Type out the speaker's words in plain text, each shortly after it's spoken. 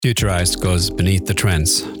Futurized goes beneath the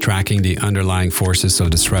trends, tracking the underlying forces of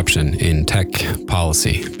disruption in tech,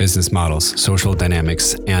 policy, business models, social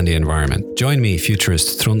dynamics, and the environment. Join me,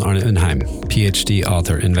 futurist Trond Arne Undheim, PhD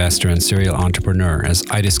author, investor, and serial entrepreneur, as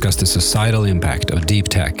I discuss the societal impact of deep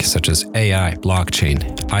tech such as AI, blockchain,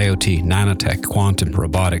 IoT, nanotech, quantum,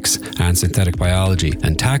 robotics, and synthetic biology,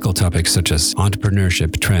 and tackle topics such as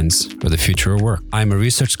entrepreneurship, trends, or the future of work. I'm a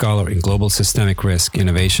research scholar in global systemic risk,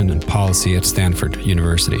 innovation, and policy at Stanford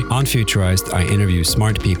University. On Futurized, I interview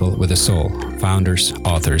smart people with a soul, founders,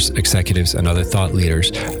 authors, executives, and other thought leaders,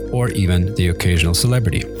 or even the occasional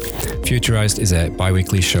celebrity. Futurized is a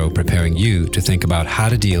bi-weekly show preparing you to think about how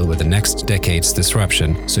to deal with the next decade's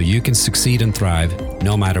disruption so you can succeed and thrive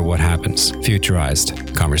no matter what happens.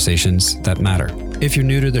 Futurized, conversations that matter. If you're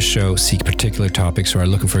new to the show, seek particular topics, or are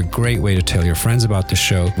looking for a great way to tell your friends about the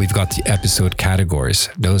show, we've got the episode categories.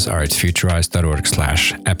 Those are at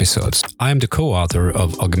futurized.org/episodes. I am the co-author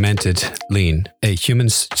of Augmented Lean, a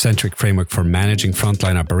human-centric framework for managing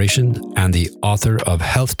frontline operation, and the author of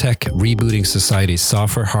Health Tech, Rebooting Society's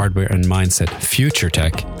Software, Hardware, and Mindset, Future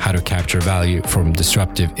Tech, How to Capture Value from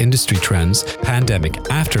Disruptive Industry Trends, Pandemic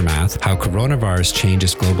Aftermath, How Coronavirus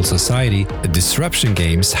Changes Global Society, The Disruption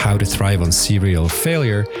Games, How to Thrive on Serial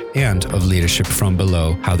Failure, and of Leadership from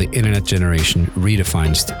Below, How the Internet Generation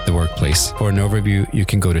Redefines the Workplace. For an overview, you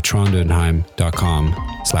can go to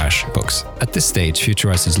trondundheim.com/books. At this stage,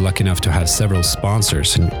 Futurized is lucky enough to have several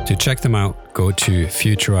sponsors, and to check them out, go to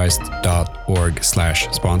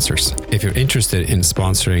futurized.org/sponsors. If you're interested in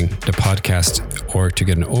sponsoring the podcast or to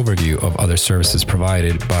get an overview of other services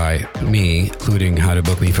provided by me, including how to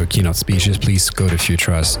book me for keynote speeches, please go to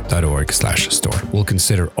futurized.org/store. We'll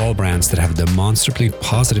consider all brands that have demonstrably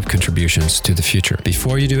positive contributions to the future.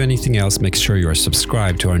 Before you do anything else, make sure you are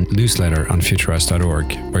subscribed to our newsletter on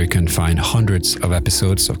futurized.org, where you can find hundreds of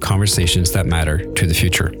episodes of conversations that matter to the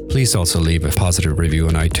future. Please also leave a positive review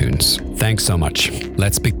on iTunes. Thanks so much.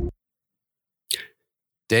 Let's begin.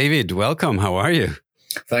 David, welcome. How are you?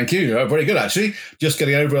 Thank you. Very good, actually. Just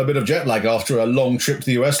getting over a bit of jet lag after a long trip to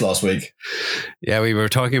the US last week. Yeah, we were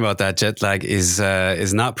talking about that. Jet lag is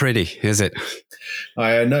not pretty, is it?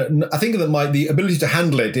 I think that the ability to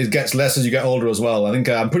handle it gets less as you get older as well. I think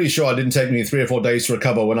I'm pretty sure it didn't take me 3 or 4 days to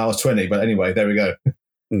recover when I was 20. But anyway, there we go.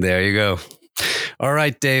 There you go. All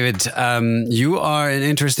right, David, you are an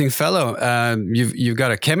interesting fellow. You've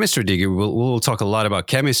got a chemistry degree. We'll talk a lot about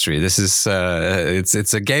chemistry. This is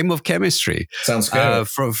it's a game of chemistry. Sounds good.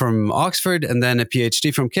 From Oxford, and then a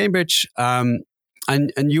PhD from Cambridge. And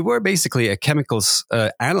you were basically a chemicals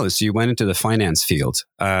analyst. You went into the finance field.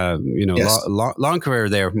 Yes. Long career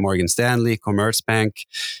there: Morgan Stanley, Commerzbank,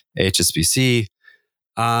 HSBC.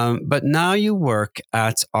 But now you work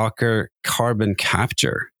at Aker Carbon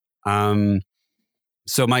Capture.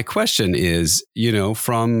 So my question is,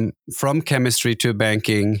 from chemistry to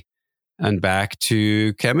banking and back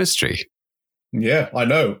to chemistry. Yeah, I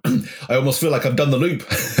know. I almost feel like I've done the loop.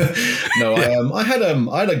 No, I had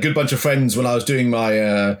a good bunch of friends when I was doing my.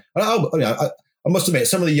 I must admit,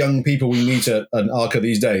 some of the young people we meet at Aker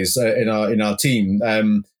these days in our team,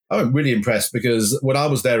 I'm really impressed, because when I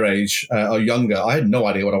was their age or younger, I had no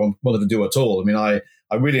idea what I wanted to do at all. I mean, I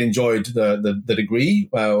really enjoyed the degree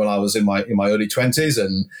when I was in my early 20s,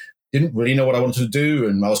 and didn't really know what I wanted to do.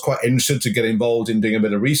 And I was quite interested to get involved in doing a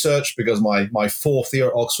bit of research, because my fourth year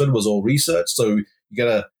at Oxford was all research. So you get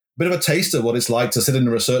a bit of a taste of what it's like to sit in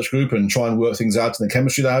a research group and try and work things out in the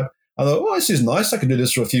chemistry lab. I thought, this is nice. I can do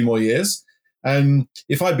this for a few more years. And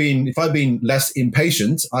if I'd been less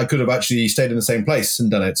impatient, I could have actually stayed in the same place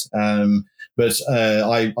and done it. But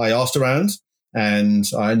I asked around, and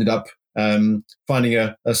I ended up finding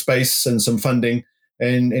a space and some funding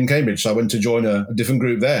in Cambridge. So I went to join a different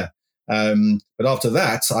group there. But after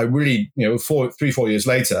that, I really, 4 years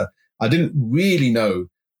later, I didn't really know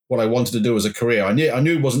what I wanted to do as a career. I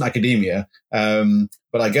knew it wasn't academia,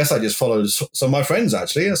 but I guess I just followed some of my friends,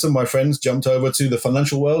 actually. Some of my friends jumped over to the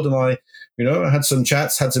financial world, and I had some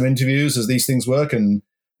chats, had some interviews, as these things work, and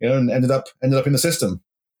and ended up in the system.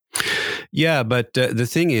 Yeah, but the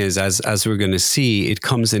thing is, as we're going to see, it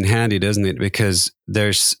comes in handy, doesn't it? Because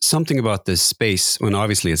there's something about this space, when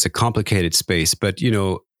obviously it's a complicated space, but,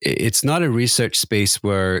 it's not a research space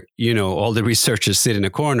where, all the researchers sit in a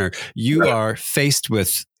corner. You are faced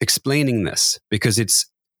with explaining this, because it's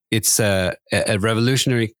a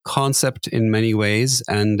revolutionary concept in many ways.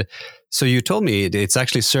 And so you told me it's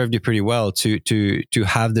actually served you pretty well to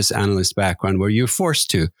have this analyst background, where you're forced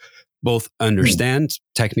to both understand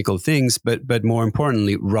technical things, but more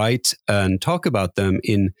importantly, write and talk about them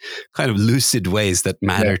in kind of lucid ways that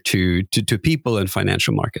matter to people and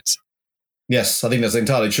financial markets. Yes, I think that's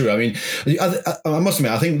entirely true. I mean, I must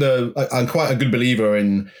admit, I think I'm quite a good believer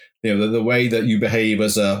in the way that you behave or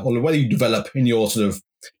the way you develop in your sort of,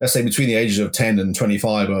 let's say, between the ages of 10 and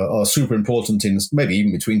 25 are super important in maybe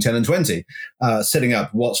even between 10 and 20, setting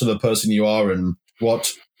up what sort of person you are and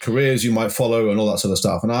what careers you might follow and all that sort of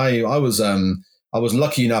stuff. And I was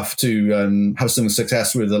lucky enough to have some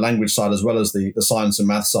success with the language side as well as the science and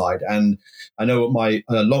math side. And I know what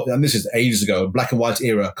and this is ages ago, black and white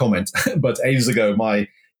era comment, but ages ago, my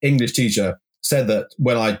English teacher said that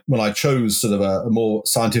when I chose sort of a more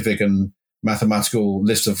scientific and mathematical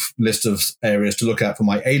list of areas to look at for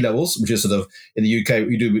my A levels, which is sort of in the UK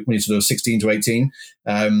what you do when you're sort of 16 to 18,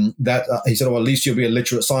 that he said, well, at least you'll be a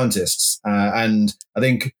literate scientist. And I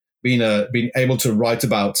think being able to write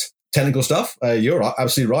about technical stuff, you're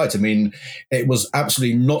absolutely right. I mean, it was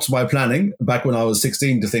absolutely not my planning back when I was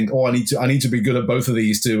 16 to think, I need to be good at both of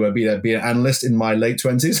these to be an analyst in my late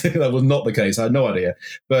 20s. That was not the case. I had no idea,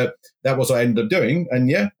 but that was what I ended up doing. And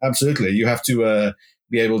yeah, absolutely, you have to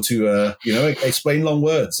be able to explain long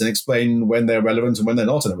words and explain when they're relevant and when they're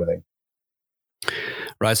not and everything.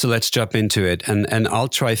 Right, so let's jump into it, and I'll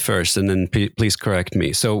try first, and then please correct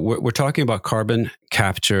me. So we're talking about carbon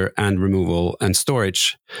capture and removal and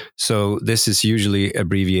storage. So this is usually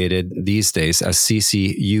abbreviated these days as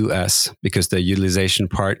CCUS because the utilization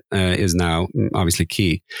part is now obviously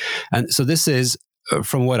key. And so this is,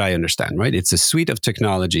 from what I understand, right? It's a suite of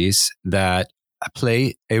technologies that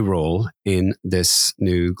play a role in this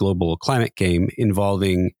new global climate game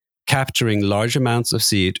involving capturing large amounts of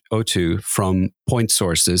CO2 from point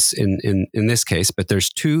sources in this case. But there's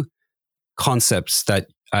two concepts that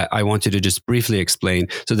I want you to just briefly explain.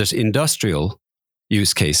 So there's industrial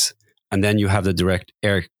use case, and then you have the direct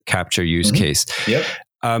air capture use case. Yep.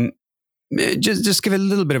 Just give a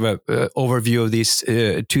little bit of an overview of these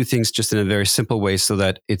two things just in a very simple way so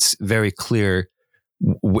that it's very clear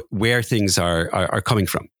where things are coming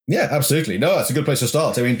from. Yeah, absolutely. No, that's a good place to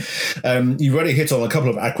start. I mean, you've already hit on a couple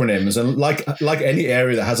of acronyms, and like any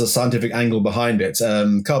area that has a scientific angle behind it,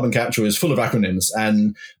 carbon capture is full of acronyms.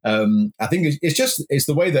 And I think it's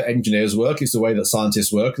the way that engineers work. It's the way that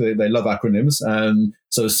scientists work. They love acronyms.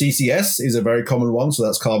 So CCS is a very common one. So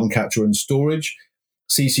that's carbon capture and storage.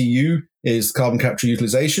 CCU is carbon capture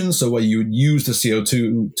utilization, so where you would use the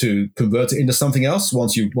CO2 to convert it into something else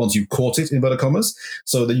once you've caught it, inverted commas,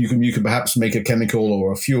 so that you can perhaps make a chemical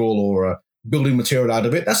or a fuel or a building material out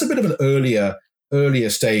of it. That's a bit of an earlier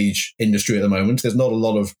stage industry at the moment. There's not a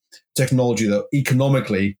lot of technology that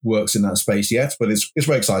economically works in that space yet, but it's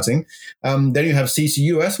very exciting. Then you have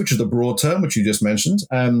CCUS, which is the broad term, which you just mentioned.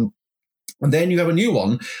 And then you have a new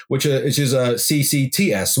one, which is a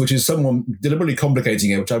CCTS, which is someone deliberately complicating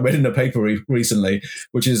it, which I read in a paper recently,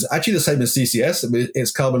 which is actually the same as CCS.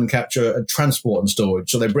 It's carbon capture, transport and storage.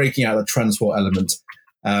 So they're breaking out the transport element.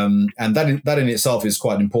 And that in itself is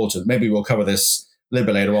quite important. Maybe we'll cover this a little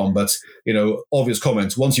bit later on, but, obvious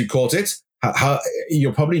comment. Once you've caught it, how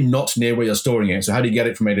you're probably not near where you're storing it. So how do you get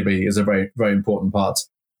it from A to B is a very, very important part.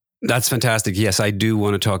 That's fantastic. Yes, I do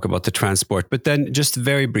want to talk about the transport, but then just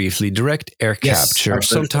very briefly, direct air capture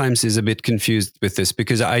sometimes is a bit confused with this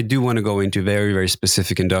because I do want to go into very, very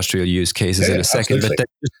specific industrial use cases in a second, but then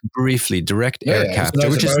just briefly, direct air capture,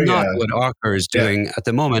 which is not what Aker is doing at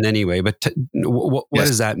the moment anyway, but what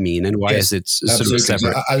does that mean and why is it sort of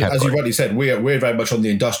separate? As you rightly said, we're very much on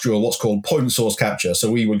the industrial, what's called point source capture.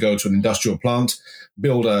 So we would go to an industrial plant,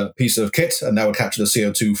 build a piece of kit, and that would capture the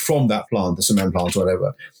CO2 from that plant, the cement plant or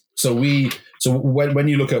whatever. So when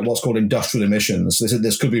you look at what's called industrial emissions,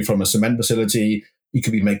 this could be from a cement facility. You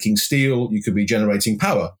could be making steel. You could be generating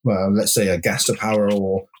power. Let's say a gas to power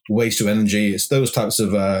or waste to energy. It's those types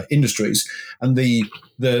of industries. And the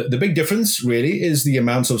big difference really is the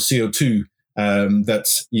amount of CO2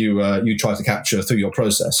 that you try to capture through your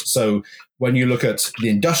process. So when you look at the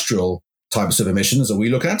industrial types of emissions that we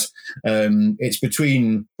look at, it's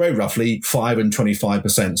between very roughly 5 and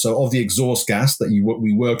 25%. So of the exhaust gas that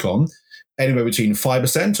we work on, anywhere between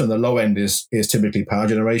 5%, and the low end is typically power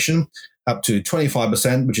generation, up to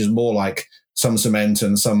 25%, which is more like some cement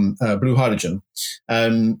and some blue hydrogen.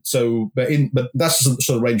 But that's the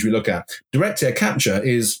sort of range we look at. Direct air capture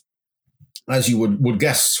is, as you would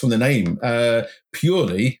guess from the name,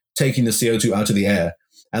 purely taking the CO2 out of the air.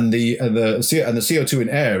 And the CO2 in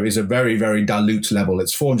air is a very, very dilute level.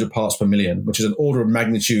 It's 400 parts per million, which is an order of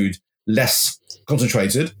magnitude less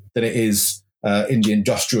concentrated than it is in the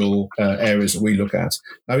industrial areas that we look at.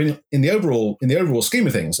 I mean, in the overall scheme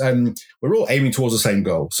of things, we're all aiming towards the same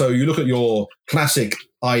goal. So you look at your classic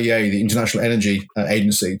IEA, the International Energy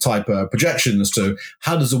Agency type projections to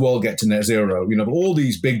how does the world get to net zero? All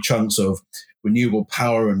these big chunks of renewable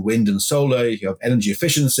power and wind and solar, you have energy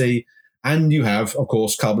efficiency, and you have, of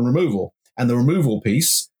course, carbon removal. And the removal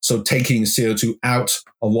piece, so taking CO2 out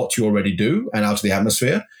of what you already do and out of the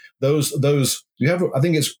atmosphere, those you have. I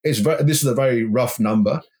think it's very, this is a very rough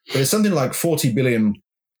number, but it's something like 40 billion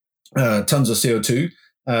tons of CO2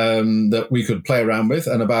 that we could play around with,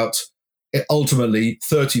 and about ultimately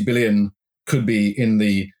 30 billion could be in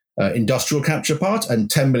the industrial capture part, and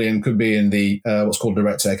 10 billion could be in the what's called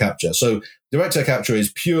direct air capture. So direct air capture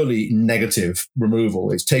is purely negative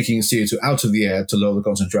removal. It's taking CO2 out of the air to lower the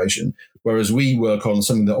concentration, whereas we work on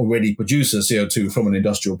something that already produces CO2 from an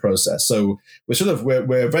industrial process. So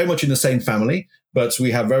we're very much in the same family, but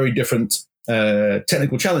we have very different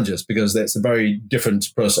technical challenges because it's a very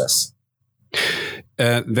different process.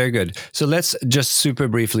 Very good. So let's just super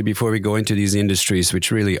briefly, before we go into these industries,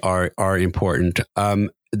 which really are important.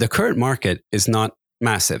 The current market is not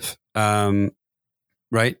massive,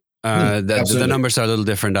 right? The numbers are a little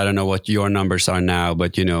different. I don't know what your numbers are now,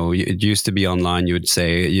 but it used to be online.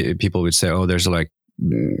 People would say, oh, there's like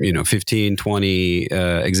 15, 20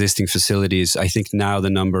 existing facilities. I think now the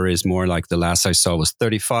number is more like the last I saw was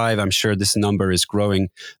 35. I'm sure this number is growing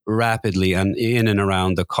rapidly, and in and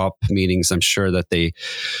around the COP meetings, I'm sure that they,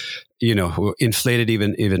 inflated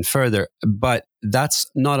even further. But that's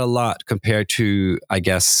not a lot compared to, I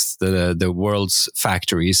guess, the world's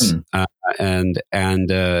factories. And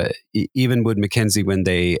even with McKinsey, when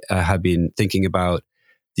they have been thinking about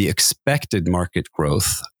the expected market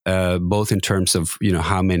growth, both in terms of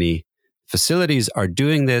how many facilities are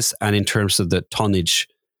doing this and in terms of the tonnage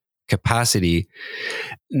capacity,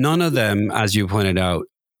 none of them, as you pointed out,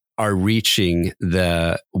 are reaching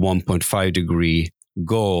the 1.5 degree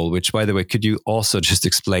goal, which, by the way, could you also just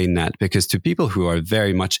explain that? Because to people who are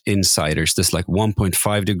very much insiders, this like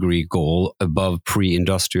 1.5 degree goal above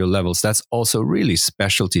pre-industrial levels, that's also really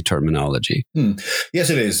specialty terminology. Yes,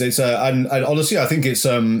 it is. It's and honestly, I think it's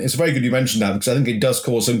very good you mentioned that, because I think it does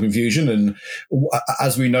cause some confusion. And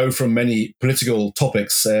as we know from many political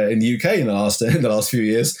topics in the UK in the last few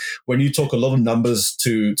years, when you talk a lot of numbers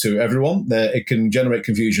to everyone, it can generate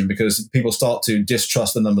confusion because people start to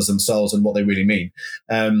distrust the numbers themselves and what they really mean.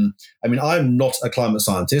 I'm not a climate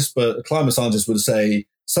scientist, but a climate scientist would say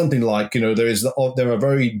something like, there are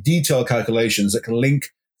very detailed calculations that can link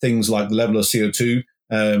things like the level of CO2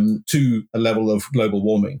 to a level of global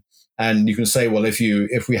warming. And you can say, well, if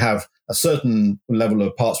we have a certain level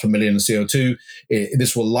of parts per million of CO2,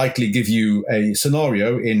 this will likely give you a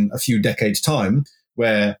scenario in a few decades' time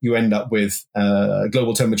where you end up with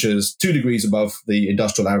global temperatures 2 degrees above the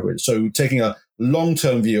industrial average. So taking a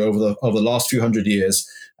long-term view over the last few hundred years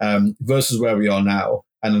versus where we are now,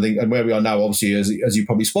 and where we are now, obviously, as you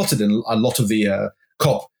probably spotted in a lot of the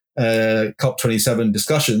COP27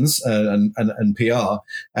 discussions and PR,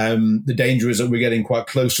 the danger is that we're getting quite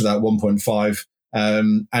close to that 1.5,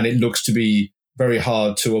 and it looks to be very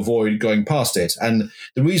hard to avoid going past it. And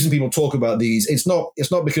the reason people talk about these, it's not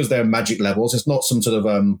because they're magic levels. It's not some sort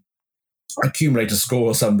of accumulator score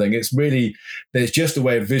or something. It's really, there's just a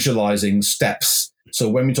way of visualizing steps. So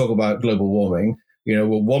when we talk about global warming, we're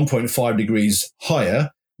 1.5 degrees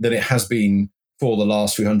higher than it has been for the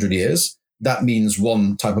last few hundred years. That means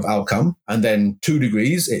one type of outcome. And then 2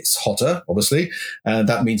 degrees, it's hotter, obviously. And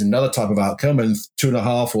that means another type of outcome. And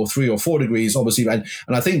 2.5 or 3 or 4 degrees, obviously. And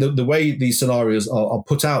I think the way these scenarios are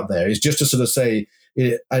put out there is just to sort of say,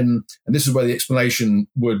 and this is where the explanation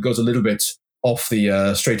word goes a little bit off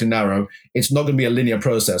the straight and narrow. It's not going to be a linear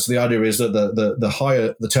process. The idea is that the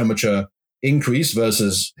higher the temperature increase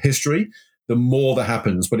versus history, the more that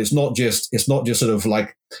happens. But it's not just sort of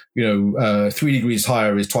like, 3 degrees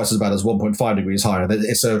higher is twice as bad as 1.5 degrees higher.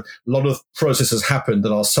 It's a lot of processes happen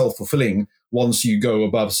that are self-fulfilling once you go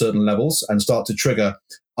above certain levels and start to trigger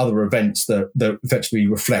other events that effectively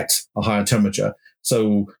reflect a higher temperature.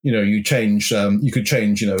 So, you change, you could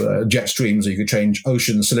change, jet streams, or you could change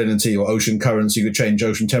ocean salinity or ocean currents. You could change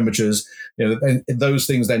ocean temperatures. And those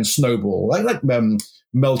things then snowball. Like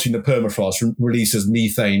melting the permafrost releases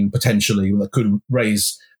methane potentially that could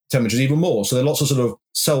raise temperatures even more. So there are lots of sort of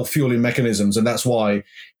self-fueling mechanisms, and that's why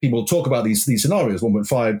people talk about these scenarios: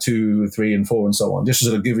 1.5, 2, 3, and 4, and so on, just to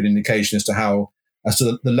sort of give an indication as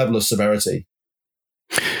to the level of severity.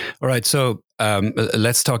 All right, so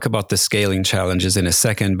let's talk about the scaling challenges in a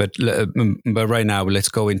second, but right now let's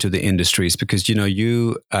go into the industries, because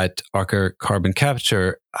you at Aker Carbon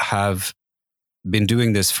Capture have been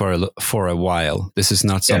doing this for a while. This is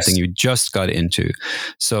not something you just got into.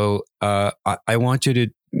 So I want you to,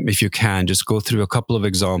 if you can, just go through a couple of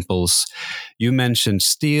examples. You mentioned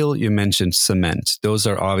steel, you mentioned cement. Those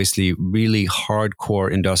are obviously really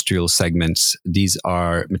hardcore industrial segments. These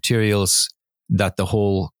are materials that the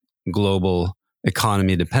whole global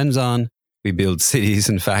economy depends on. We build cities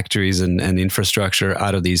and factories and infrastructure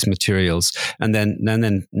out of these materials, and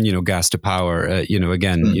then gas to power.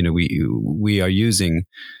 Again, we are using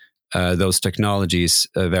those technologies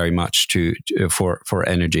very much for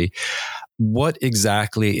energy. What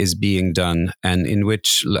exactly is being done, and in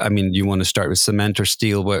which? I mean, you want to start with cement or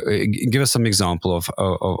steel? Give us some example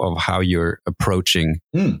of how you're approaching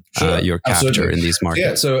your capture Absolutely. in these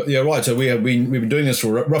markets. Right. So we've been doing this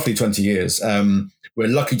for roughly 20 years. We're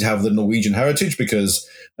lucky to have the Norwegian heritage because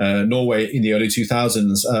Norway in the early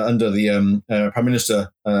 2000s, under the Prime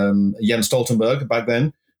Minister Jens Stoltenberg back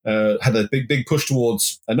then, had a big push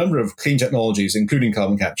towards a number of clean technologies, including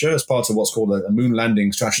carbon capture, as part of what's called a moon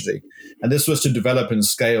landing strategy. And this was to develop and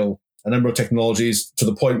scale a number of technologies to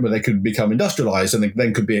the point where they could become industrialized and they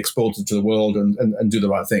then could be exported to the world and do the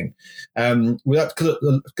right thing. Without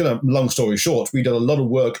kind of long story short, we did a lot of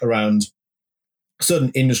work around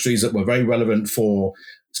certain industries that were very relevant for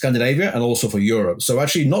Scandinavia and also for Europe. So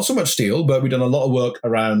actually not so much steel, but we've done a lot of work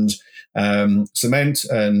around cement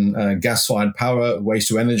and gas-fired power, waste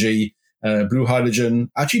to energy, blue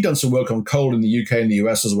hydrogen. Actually done some work on coal in the UK and the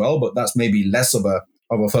US as well, but that's maybe less of a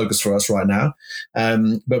focus for us right now.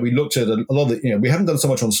 But we looked at a lot of we haven't done so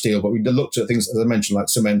much on steel, but we looked at things, as I mentioned, like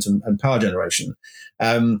cement and power generation.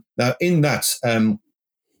 Now in that,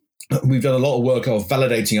 we've done a lot of work of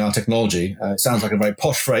validating our technology. It sounds like a very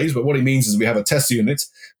posh phrase, but what it means is we have a test unit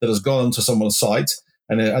that has gone to someone's site.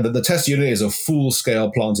 And the test unit is a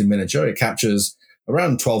full-scale plant in miniature. It captures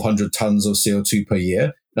around 1,200 tons of CO2 per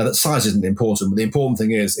year. Now, that size isn't important, but the important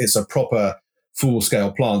thing is it's a proper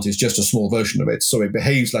full-scale plant. It's just a small version of it. So it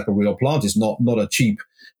behaves like a real plant. It's not a cheap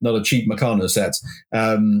Meccano set.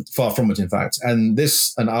 Far from it, in fact. And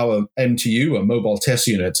our MTU, a mobile test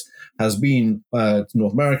unit, has been to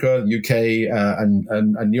North America, UK,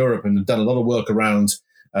 and Europe, and done a lot of work around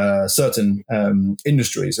certain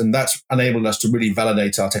industries, and that's enabled us to really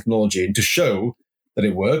validate our technology and to show that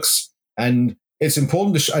it works. And it's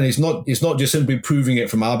important to and it's not just simply proving it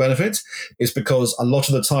from our benefit. It's because a lot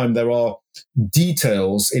of the time there are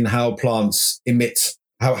details in how plants emit,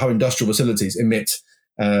 how industrial facilities emit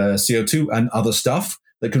CO2 and other stuff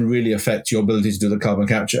that can really affect your ability to do the carbon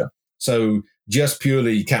capture. So just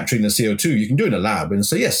purely capturing the CO2, you can do in a lab and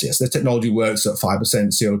say, yes, the technology works at 5%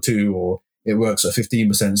 CO2 or it works at 15%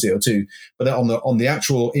 CO2. But then on the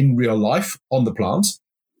actual, in real life, on the plant,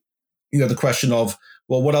 the question of,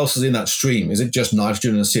 well, what else is in that stream? Is it just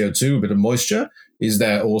nitrogen and CO2, a bit of moisture? Is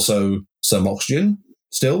there also some oxygen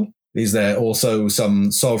still? Is there also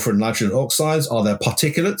some sulfur and nitrogen oxides? Are there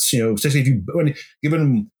particulates? Especially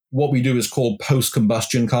given what we do is called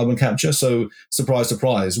post-combustion carbon capture. So surprise,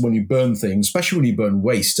 surprise, when you burn things, especially when you burn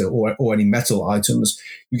waste or any metal items,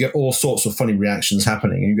 you get all sorts of funny reactions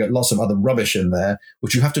happening, and you get lots of other rubbish in there,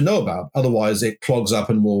 which you have to know about. Otherwise, it clogs up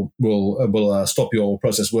and will stop your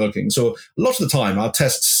process working. So a lot of the time, our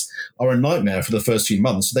tests are a nightmare for the first few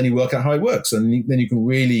months. Then you work out how it works, and then you can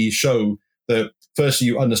really show that firstly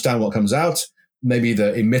you understand what comes out. Maybe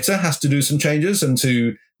the emitter has to do some changes and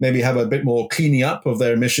to maybe have a bit more cleaning up of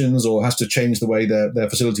their emissions, or has to change the way their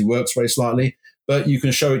facility works very slightly. But you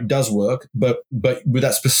can show it does work, but with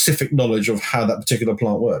that specific knowledge of how that particular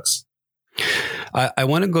plant works. I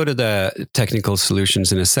want to go to the technical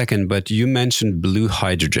solutions in a second, but you mentioned blue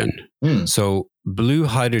hydrogen. So blue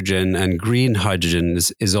hydrogen and green hydrogen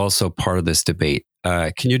is also part of this debate.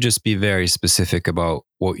 Can you just be very specific about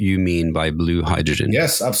what you mean by blue hydrogen?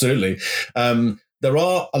 Yes, absolutely. There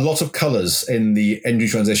are a lot of colors in the energy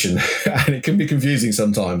transition, and it can be confusing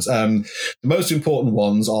sometimes. The most important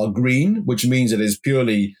ones are green, which means it is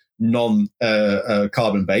purely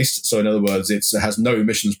non-carbon based. So in other words, it has no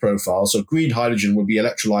emissions profile. So green hydrogen would be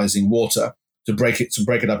electrolyzing water to break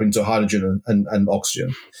it up into hydrogen and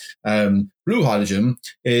oxygen. Blue hydrogen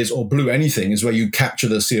or blue anything, is where you capture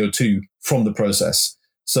the CO2 from the process.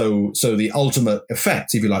 So the ultimate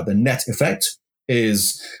effect, if you like, the net effect,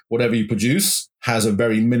 is whatever you produce has a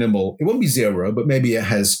very minimal, it won't be zero, but maybe it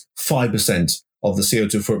has 5% of the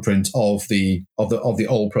CO2 footprint of the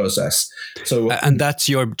old process. So, and that's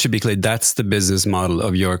typically that's the business model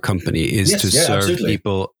of your company, is to serve absolutely.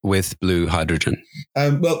 People with blue hydrogen.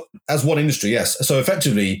 Well, as one industry, yes. So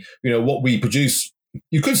effectively, what we produce,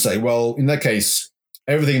 you could say, well, in that case,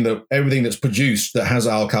 everything that's produced that has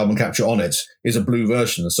our carbon capture on it is a blue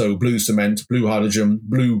version. So blue cement, blue hydrogen,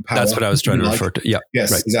 blue power. That's what I was trying to refer to. Yeah.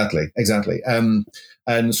 Yes, right. Exactly.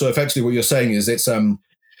 And so effectively what you're saying is it's in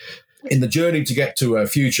the journey to get to a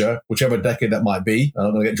future, whichever decade that might be, I'm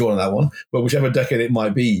not going to get drawn on that one, but whichever decade it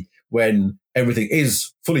might be, when everything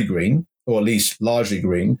is fully green, or at least largely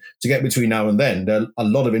green, to get between now and then, there are a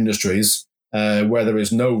lot of industries where there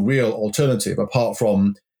is no real alternative apart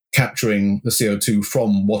from capturing the CO2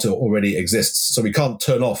 from what already exists. So we can't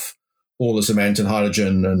turn off all the cement and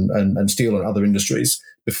hydrogen and steel and other industries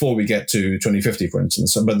before we get to 2050, for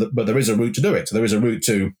instance. But there is a route to do it. There is a route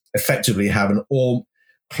to effectively have an all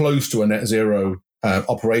close to a net zero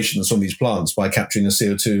operations from these plants by capturing the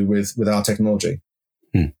CO2 with our technology.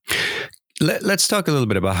 Let's talk a little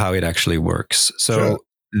bit about how it actually works. So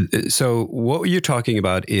what you're talking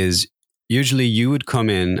about is usually you would come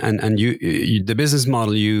in and you the business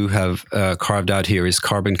model you have carved out here is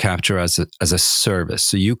carbon capture as a service.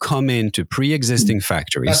 So you come into pre-existing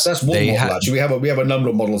factories. That's one model, actually. We have a number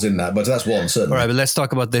of models in that, but that's one, certainly. All right, but let's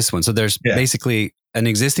talk about this one. So there's basically an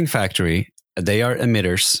existing factory. They are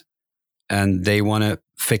emitters and they want to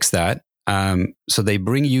fix that. So they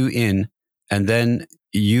bring you in and then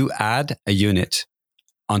you add a unit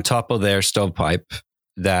on top of their stovepipe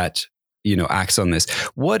that acts on this.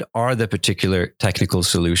 What are the particular technical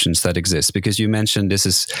solutions that exist? Because you mentioned this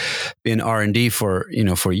has been R&D for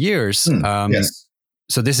years. Yes.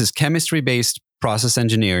 So this is chemistry-based process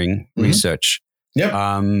engineering research. Yep.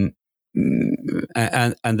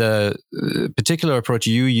 And the particular approach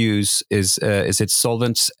you use is it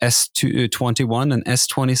solvents S21 and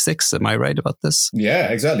S26? Am I right about this? Yeah,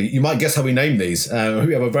 exactly. You might guess how we name these. We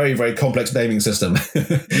have a very, very complex naming system.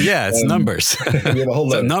 Yeah, it's numbers. We have a whole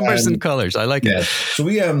load. Numbers and colors. I like it. So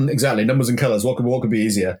we exactly numbers and colors. What could be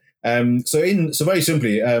easier? So very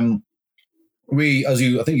simply, we, I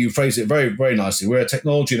think you phrased it very, very nicely. We're a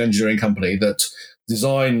technology and engineering company that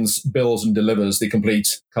designs, builds, and delivers the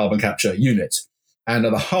complete carbon capture unit. And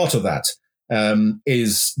at the heart of that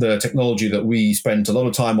is the technology that we spent a lot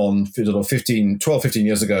of time on 12, 15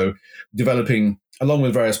 years ago, developing along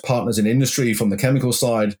with various partners in industry from the chemical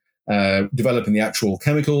side, developing the actual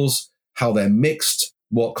chemicals, how they're mixed,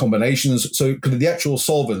 what combinations. So the actual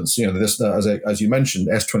solvents, this as you mentioned,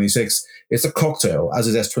 S26, it's a cocktail, as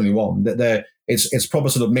is S21. It's proper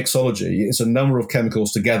sort of mixology. It's a number of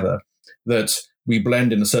chemicals together that we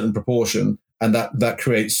blend in a certain proportion, and that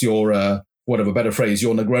creates your, whatever better phrase,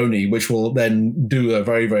 your Negroni, which will then do a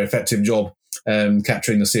very, very effective job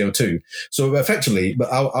capturing the CO2. So effectively, but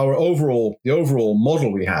the overall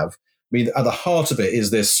model we have, at the heart of it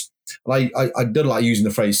is this. I don't like using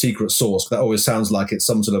the phrase secret sauce. That always sounds like it's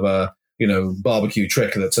some sort of a barbecue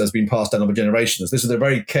trick that has been passed down over generations. This is a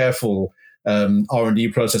very careful R&D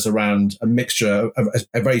process around a mixture,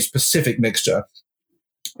 a very specific mixture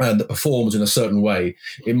that performs in a certain way.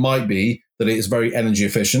 It might be that it is very energy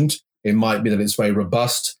efficient. It might be that it's very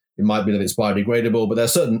robust. It might be that it's biodegradable. But there are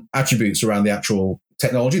certain attributes around the actual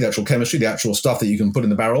technology, the actual chemistry, the actual stuff that you can put in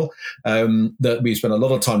the barrel that we spend a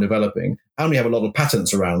lot of time developing. And we have a lot of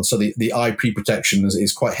patents around. So the IP protection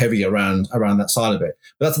is quite heavy around that side of it.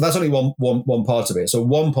 But that's only one part of it. So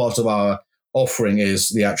one part of our offering is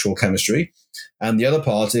the actual chemistry. And the other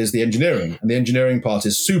part is the engineering. And the engineering part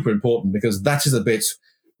is super important because that is a bit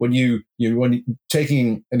when and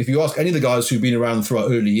if you ask any of the guys who've been around throughout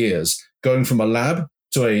early years, going from a lab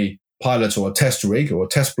to a pilot or a test rig or a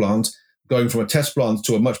test plant, going from a test plant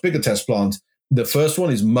to a much bigger test plant, the first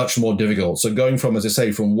one is much more difficult. So going from, as I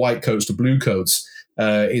say, from white coats to blue coats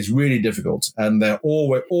is really difficult. And there are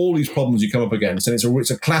all these problems you come up against. And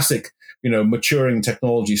it's a classic, maturing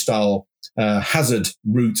technology style hazard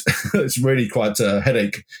route. It's really quite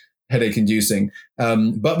headache inducing.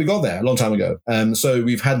 But we got there a long time ago. So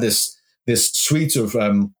we've had this suite of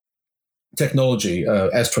technology,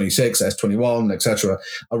 S26, S21, etc.,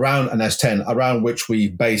 around an S10, around which we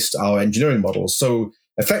based our engineering models. So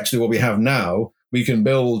effectively what we have now, we can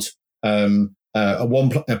build a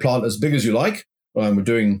plant as big as you like.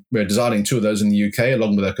 We're designing 2 of those in the UK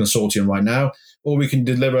along with a consortium right now, or we can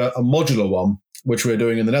deliver a modular one, which we're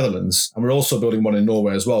doing in the Netherlands. And we're also building one in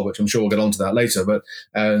Norway as well, which I'm sure we'll get onto that later. But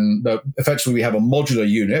effectively we have a modular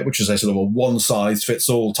unit, which is a sort of a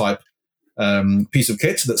one-size-fits-all type piece of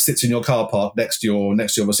kit that sits in your car park next to your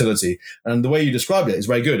facility. And the way you described it is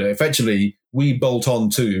very good. Effectively, we bolt on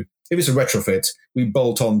to, if it's a retrofit, we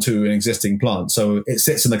bolt on to an existing plant. So it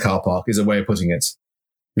sits in the car park is a way of putting it.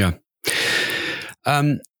 Yeah.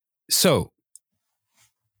 So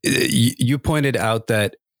you pointed out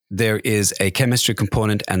that there is a chemistry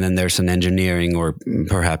component and then there's an engineering or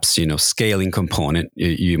perhaps, scaling component,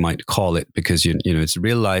 you might call it, because, it's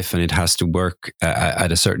real life and it has to work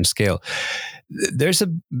at a certain scale. There's a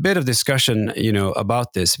bit of discussion,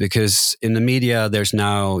 about this because in the media, there's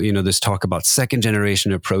now, this talk about second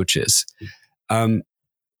generation approaches.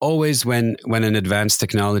 Always when an advanced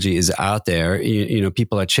technology is out there,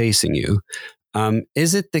 people are chasing you.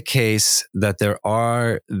 Is it the case that there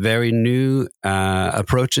are very new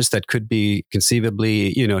approaches that could be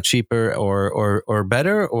conceivably, cheaper or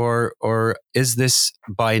better, or is this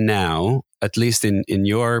by now, at least in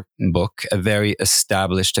your book, a very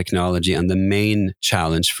established technology, and the main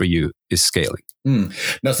challenge for you is scaling?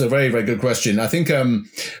 That's a very, very good question. I think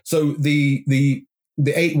so. The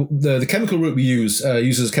chemical route we use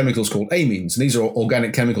uses chemicals called amines, and these are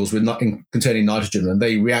organic chemicals containing nitrogen, and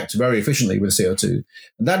they react very efficiently with CO2.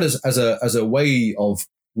 And that is as a way of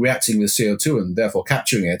reacting with CO2 and therefore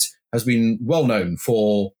capturing it has been well known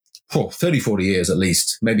for 30, 40 years at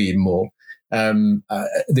least, maybe even more.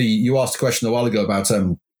 You asked a question a while ago about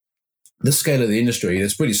the scale of the industry.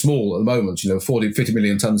 It's pretty small at the moment, 40, 50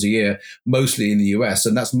 million tons a year, mostly in the US.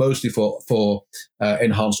 And that's mostly for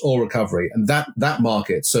enhanced oil recovery. And that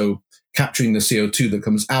market, so capturing the CO2 that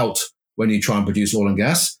comes out when you try and produce oil and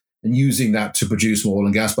gas and using that to produce more oil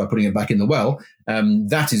and gas by putting it back in the well,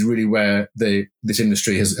 that is really where this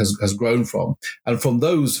industry has grown from. And from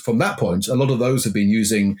that point, a lot of those have been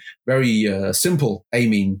using very simple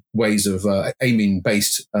amine ways of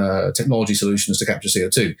amine-based technology solutions to capture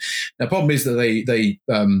CO2. Now, the problem is that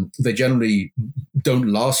they generally don't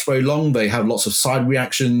last very long. They have lots of side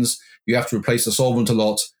reactions. You have to replace the solvent a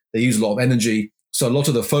lot. They use a lot of energy. So a lot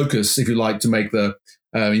of the focus, if you like, to make you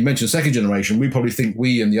mentioned second generation. We probably think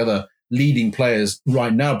we and the other leading players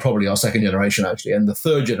right now probably are second generation, actually. And the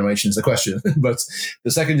third generation is the question. But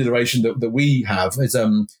the second generation that we have is,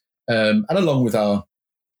 and along with our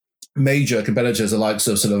major competitors, the likes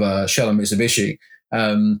of Shell and Mitsubishi,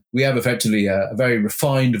 we have effectively a very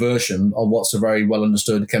refined version of what's a very well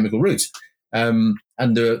understood chemical route. And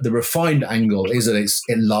the refined angle is that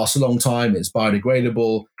it lasts a long time, it's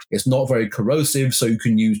biodegradable, it's not very corrosive, so you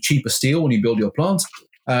can use cheaper steel when you build your plant.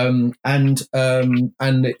 And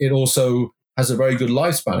it also has a very good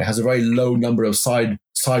lifespan. It has a very low number of side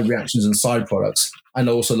reactions and side products, and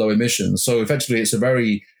also low emissions. So effectively,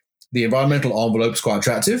 the environmental envelope is quite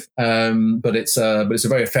attractive, but it's a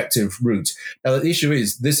very effective route. Now the issue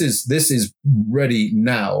is this is ready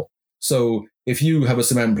now. So if you have a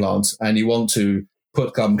cement plant and you want to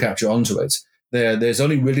put carbon capture onto it, there's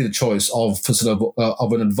only really the choice of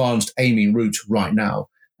an advanced amine route right now.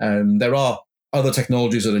 There are other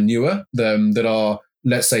technologies that are newer, that are,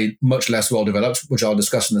 let's say, much less well developed, which I'll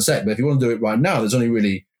discuss in a sec. But if you want to do it right now, there's only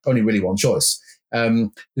really one choice. The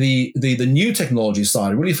new technology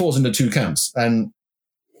side really falls into two camps, and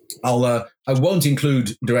I won't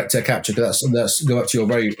include direct air capture because that's go back to your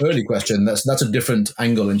very early question. That's a different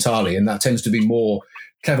angle entirely, and that tends to be more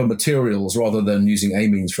clever materials rather than using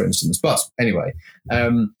amines, for instance. But anyway,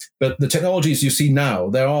 but the technologies you see now,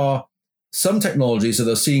 there are some technologies that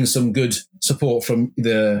are seeing some good support from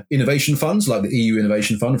the innovation funds, like the EU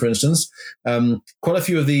Innovation Fund, for instance. Quite a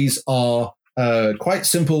few of these are quite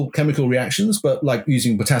simple chemical reactions, but like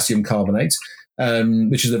using potassium carbonate,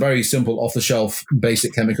 which is a very simple off-the-shelf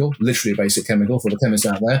basic chemical, literally a basic chemical for the chemists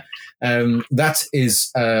out there. That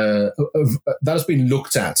has been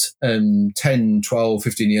looked at 10, 12,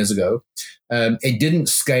 15 years ago. It didn't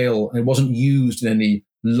scale, and it wasn't used in any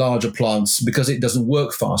larger plants because it doesn't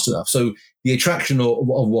work fast enough. So the attraction of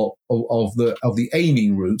the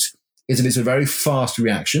amine route is that it's a very fast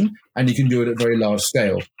reaction, and you can do it at very large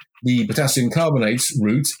scale. The potassium carbonate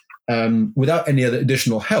route, without any other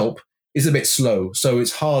additional help, is a bit slow. So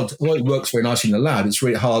it's hard, although it works very nicely in the lab, it's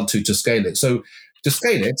really hard to scale it. So to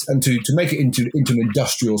scale it and to make it into an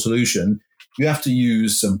industrial solution, you have to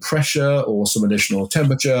use some pressure or some additional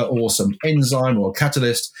temperature or some enzyme or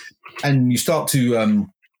catalyst, and you start to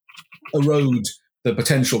erode the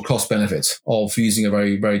potential cost benefit of using a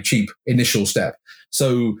very, very cheap initial step.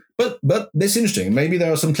 So, but it's interesting. Maybe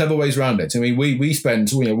there are some clever ways around it. I mean, we've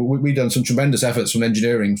done some tremendous efforts from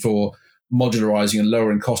engineering for modularizing and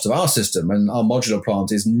lowering cost of our system, and our modular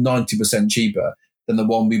plant is 90% cheaper than the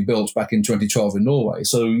one we built back in 2012 in Norway.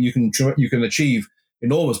 So you can achieve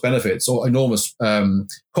enormous benefits or enormous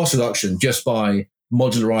cost reduction just by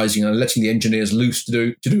modularizing and letting the engineers loose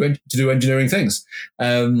to do engineering things.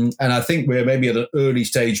 And I think we're maybe at an early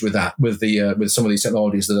stage with that, with some of these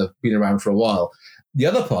technologies that have been around for a while. The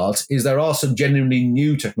other part is there are some genuinely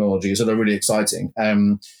new technologies that are really exciting.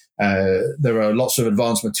 There are lots of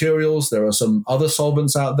advanced materials. There are some other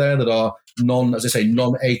solvents out there that are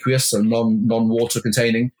non-aqueous, so non-water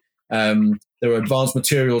containing. There are advanced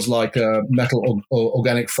materials like metal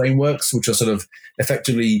organic frameworks, which are sort of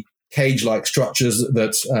effectively cage-like structures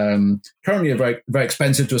that currently are very, very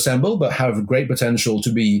expensive to assemble, but have great potential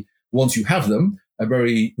to be, once you have them, a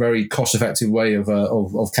very, very cost-effective way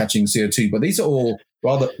of catching CO2. But these are all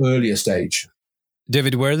rather earlier stage.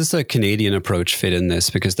 David, where does the Canadian approach fit in this?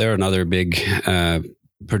 Because they're another big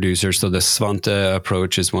producer. So the Svante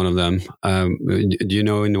approach is one of them. Do you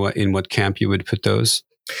know in what camp you would put those?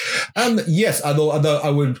 Yes, although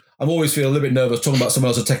I'm always feel a little bit nervous talking about someone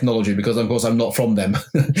else's technology because, of course, I'm not from them.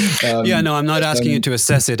 I'm not asking you to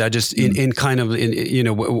assess it. I just in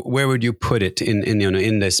where would you put it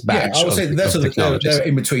in this batch? Yeah, I would say they're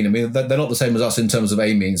in between. I mean, they're not the same as us in terms of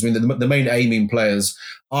amines. I mean, the main amine players,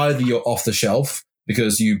 either you're off the shelf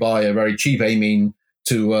because you buy a very cheap amine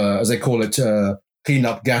to, as they call it, clean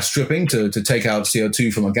up gas stripping to take out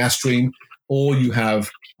CO2 from a gas stream, or you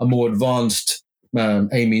have a more advanced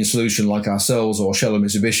amine solution like ourselves or Shell or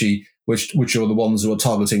Mitsubishi, which are the ones who are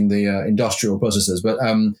targeting the industrial processes. But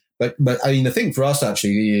I mean, the thing for us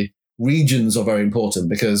actually, the regions are very important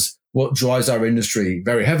because what drives our industry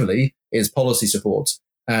very heavily is policy support.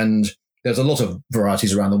 And there's a lot of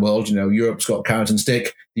varieties around the world. You know, Europe's got carrot and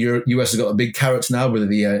stick. The US has got a big carrot now with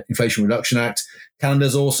the Inflation Reduction Act.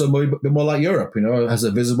 Canada's also a bit more like Europe. You know, it has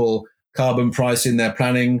a visible carbon price in their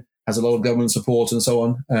planning, has a lot of government support and so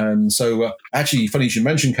on. And so actually, funny you should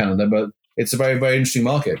mention Canada, but it's a very, very interesting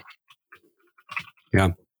market. Yeah.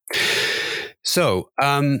 So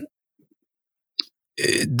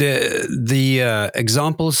the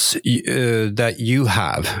examples that you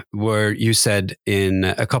have where you said in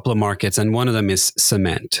a couple of markets, and one of them is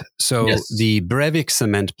cement. So yes. The Brevik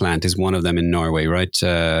cement plant is one of them in Norway, right?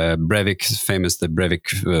 Brevik, famous, the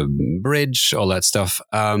Brevik bridge, all that stuff.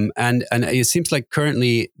 And it seems like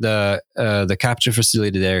currently the capture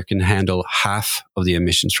facility there can handle half of the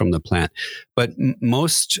emissions from the plant. But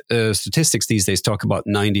most statistics these days talk about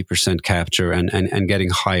 90% capture and getting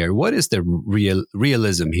higher. What is the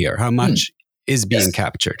realism here? How much is being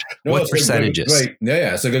captured? No, what percentages? Great.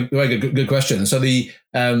 Yeah. So good question. So the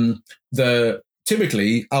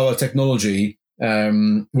typically our technology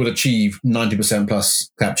would achieve 90%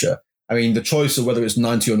 plus capture. I mean, the choice of whether it's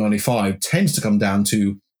 90 or 95 tends to come down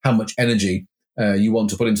to how much energy you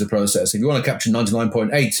want to put into the process. If you want to capture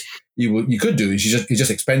 99.8, you could do. It's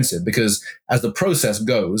just expensive because as the process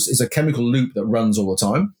goes, it's a chemical loop that runs all the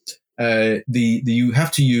time. You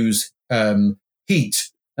have to use heat.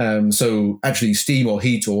 So actually steam or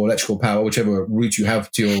heat or electrical power, whichever route you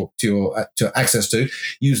have to access to,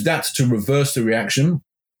 use that to reverse the reaction.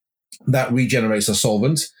 That regenerates a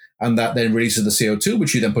solvent, and that then releases the CO2,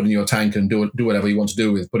 which you then put in your tank and do whatever you want to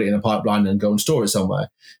do with, put it in a pipeline and go and store it somewhere.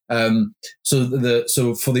 So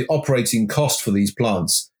for the operating cost for these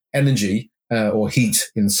plants, energy or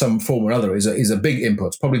heat in some form or other is a big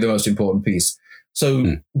input, probably the most important piece.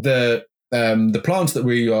 So the plant that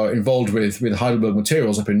we are involved with Heidelberg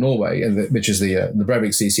Materials up in Norway, which is the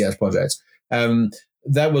Brevik CCS project,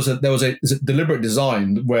 there was a deliberate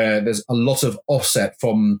design where there's a lot of offset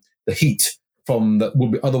from the heat that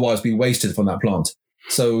would otherwise be wasted from that plant.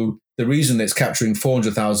 So the reason it's capturing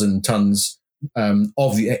 400,000 tons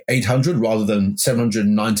of the 800 rather than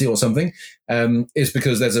 790 or something is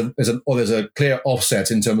because there's a clear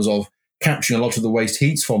offset in terms of capturing a lot of the waste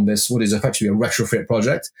heat from this, what is effectively a retrofit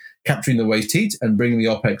project, capturing the waste heat and bringing the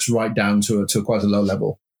OPEX right down to quite a low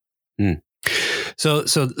level. So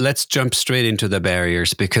let's jump straight into the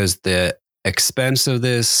barriers, because the expense of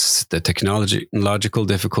this, the technological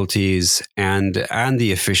difficulties, and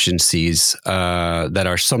the efficiencies that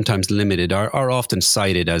are sometimes limited are often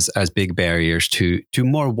cited as big barriers to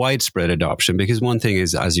more widespread adoption. Because one thing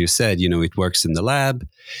is, as you said, it works in the lab,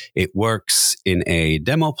 it works in a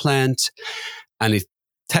demo plant, and it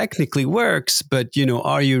technically works, but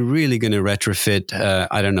are you really going to retrofit?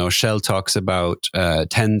 I don't know. Shell talks about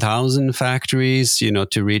 10,000 factories,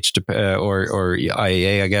 to reach the or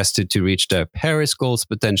IEA, I guess, to reach the Paris goals.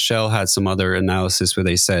 But then Shell had some other analysis where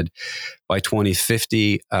they said by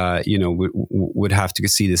 2050, would have to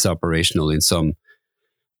see this operational in some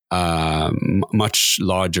much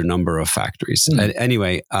larger number of factories.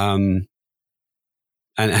 Anyway.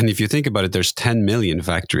 And if you think about it, there's 10 million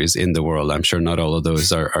factories in the world. I'm sure not all of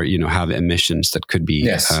those are have emissions that could be,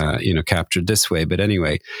 captured this way. But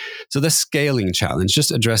anyway, so the scaling challenge,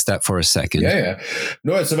 just address that for a second. Yeah.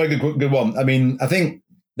 No, it's a very good one. I mean, I think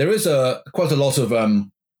there is quite a lot of,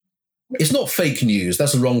 it's not fake news.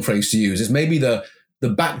 That's the wrong phrase to use. It's maybe the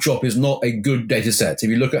backdrop is not a good data set. If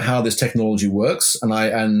you look at how this technology works, and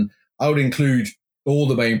I would include all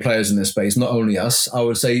the main players in this space, not only us. I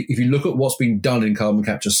would say if you look at what's been done in carbon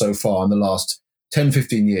capture so far in the last 10,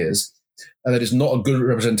 15 years, that is not a good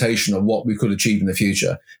representation of what we could achieve in the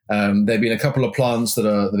future. There have been a couple of plants that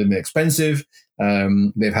have been expensive.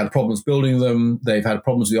 They've had problems building them. They've had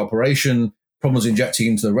problems with the operation, problems injecting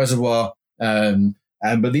into the reservoir.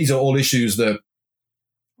 But these are all issues that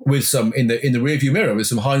with some in the rearview mirror with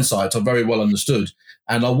some hindsight are very well understood,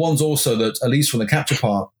 and are ones also that, at least from the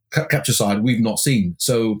capture side, we've not seen.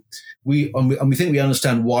 So we think we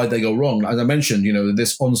understand why they go wrong. As I mentioned,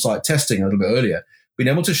 this on-site testing a little bit earlier, being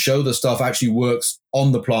able to show the stuff actually works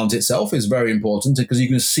on the plant itself is very important, because you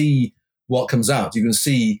can see what comes out. You can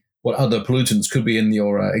see what other pollutants could be in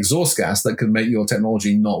your exhaust gas that could make your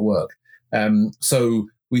technology not work. So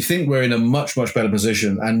we think we're in a much, much better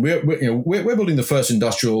position, and we're building the first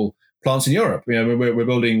industrial plants in Europe. We're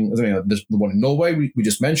building the one in Norway we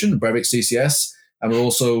just mentioned, Brevik CCS, and we're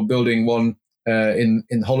also building one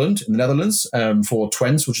in Holland, in the Netherlands, for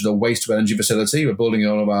Twence, which is a waste to energy facility. We're building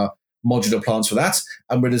one of our modular plants for that,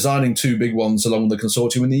 and we're designing 2 big ones along with the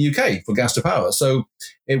consortium in the UK for gas to power. So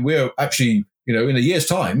we're actually, in a year's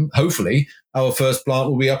time, hopefully, our first plant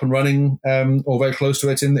will be up and running, or very close to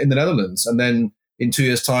it in the Netherlands, and then in 2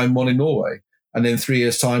 years' time, one in Norway, and then 3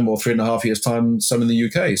 years' time or 3.5 years' time, some in the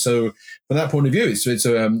UK. So from that point of view, it's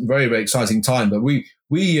a very, very exciting time. But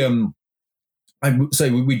I would say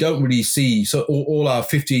we don't really see, so all our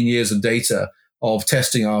 15 years of data of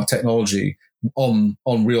testing our technology on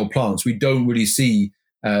real plants, we don't really see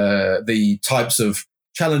the types of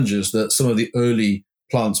challenges that some of the early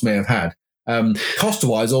plants may have had.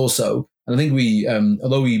 Cost-wise also, and I think we,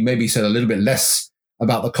 although we maybe said a little bit less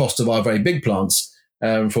about the cost of our very big plants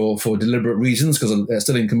for deliberate reasons, because they're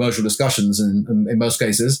still in commercial discussions in most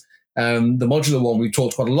cases, the modular one, we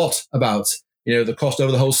talked quite a lot about, the cost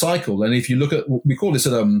over the whole cycle. And if you look at, we call this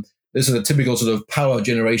this is a typical sort of power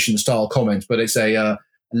generation style comment, but it's a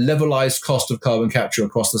levelized cost of carbon capture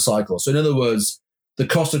across the cycle. So in other words, the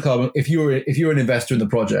cost of carbon, if you're an investor in the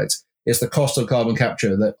project, it's the cost of carbon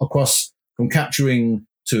capture that across, from capturing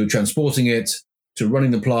to transporting it, to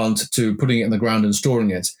running the plant, to putting it in the ground and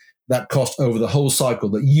storing it, that cost over the whole cycle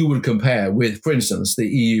that you would compare with, for instance,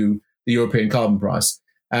 the European carbon price.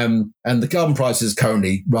 And the carbon price is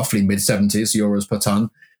currently roughly mid-70s euros per ton.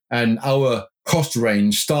 And our cost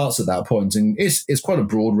range starts at that point. And it's quite a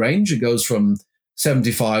broad range. It goes from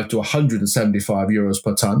 75 to 175 euros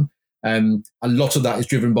per ton. And a lot of that is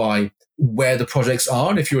driven by where the projects are.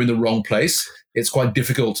 And if you're in the wrong place, it's quite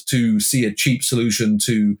difficult to see a cheap solution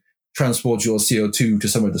to transport your CO2 to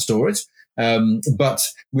somewhere to store it. But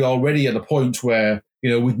we're already at a point where,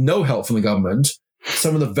 with no help from the government,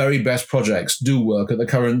 some of the very best projects do work at the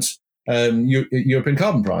current European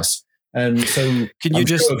carbon price. And so, can you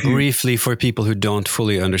just briefly, for people who don't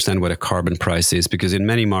fully understand what a carbon price is, because in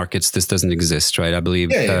many markets this doesn't exist, right? I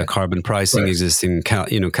believe carbon pricing exists in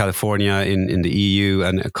California, in the EU,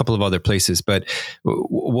 and a couple of other places. But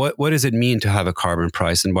what does it mean to have a carbon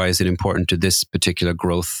price, and why is it important to this particular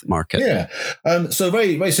growth market? Yeah. So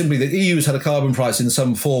very, very simply, the EU's had a carbon price in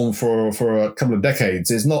some form for a couple of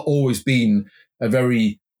decades. It's not always been a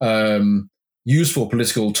very useful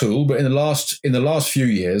political tool, but in the last few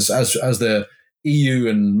years, as the EU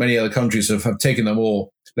and many other countries have taken a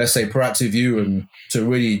more, let's say, proactive view and to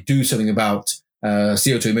really do something about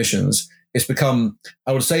CO2 emissions, it's become,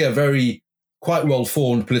 I would say, a very quite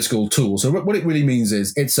well-formed political tool. So what it really means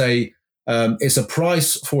is it's a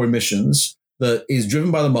price for emissions that is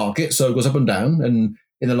driven by the market, so it goes up and down. And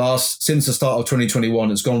since the start of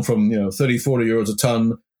 2021, it's gone from 30, 40 euros a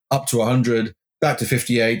ton up to 100. Back to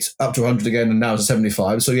 58, up to 100 again, and now to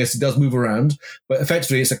 75. So yes, it does move around, but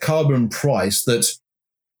effectively it's a carbon price that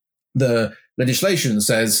the legislation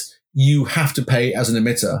says you have to pay as an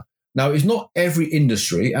emitter. Now, it's not every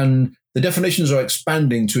industry, and the definitions are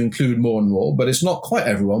expanding to include more and more, but it's not quite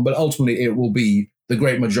everyone, but ultimately it will be the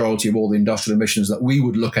great majority of all the industrial emissions that we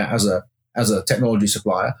would look at as a technology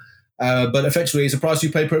supplier. But effectively, it's a price you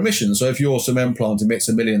pay per emission. So if your cement plant emits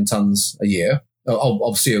 1 million tons a year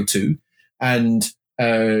of CO2, and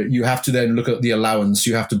you have to then look at the allowance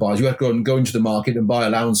you have to buy. You have to go into the market and buy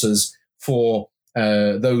allowances for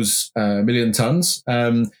those 1 million tons.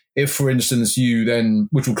 If, for instance, you then,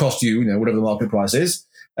 which will cost you, whatever the market price is,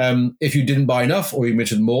 if you didn't buy enough or you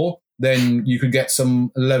emitted more, then you could get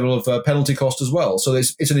some level of penalty cost as well. So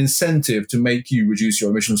it's an incentive to make you reduce your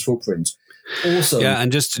emissions footprint. Also,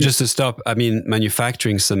 and just to stop, I mean,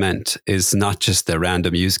 manufacturing cement is not just a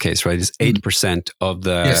random use case, right? It's 8% of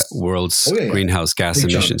the world's greenhouse gas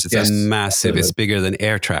big emissions. It's massive. Absolutely. It's bigger than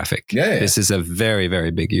air traffic. This is a very,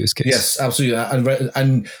 very big use case. Yes, absolutely.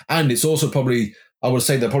 And it's also probably, I would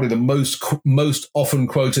say, they're probably the most often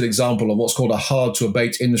quoted example of what's called a hard to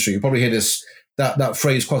abate industry. You probably hear that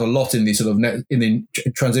phrase quite a lot in the sort of in the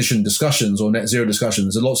transition discussions or net zero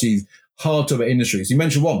discussions. There's lots of hard to abate industries. You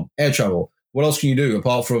mentioned one, air travel. What else can you do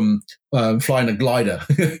apart from flying a glider?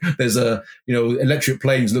 There's electric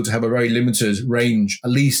planes look to have a very limited range,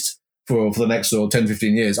 at least for the next 10,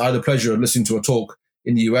 15 years. I had the pleasure of listening to a talk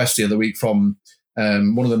in the US the other week from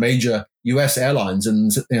one of the major US airlines,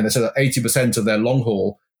 and they said that 80% of their long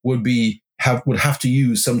haul would have to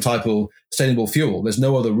use some type of sustainable fuel. There's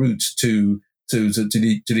no other route to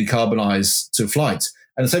decarbonize to flight.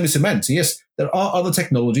 And the same with cement. Yes, there are other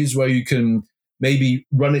technologies where you can maybe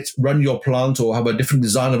run your plant or have a different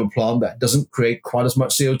design of a plant that doesn't create quite as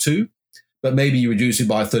much CO2, but maybe you reduce it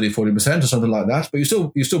by 30, 40% or something like that. But you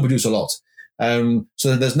still produce a lot.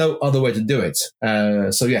 So there's no other way to do it.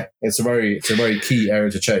 So yeah, it's a very key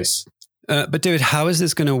area to chase. But David, how is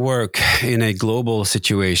this going to work in a global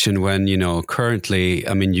situation when, currently,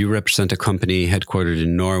 I mean, you represent a company headquartered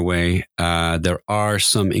in Norway. There are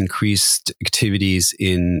some increased activities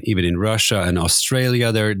even in Russia and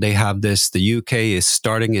Australia. They have this. The UK is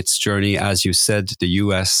starting its journey. As you said, the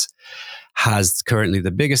US has currently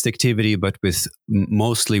the biggest activity, but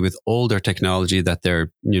mostly with older technology that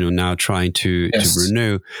they're, now trying to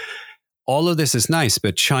renew. All of this is nice,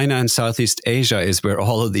 but China and Southeast Asia is where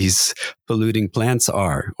all of these polluting plants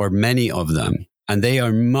are, or many of them. And they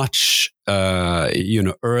are much,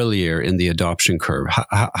 earlier in the adoption curve.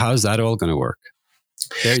 How's that all going to work?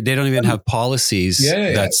 They don't even have policies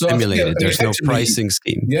that stimulate it. There's no pricing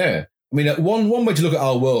scheme. Yeah. I mean, one way to look at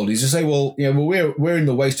our world is to say, well, we're in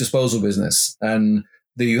the waste disposal business, and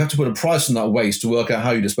you have to put a price on that waste to work out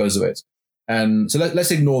how you dispose of it. And so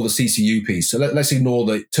let's ignore the CCU piece. So let's ignore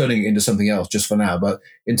the turning it into something else just for now. But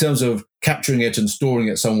in terms of capturing it and storing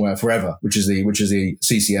it somewhere forever, which is the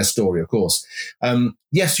CCS story, of course.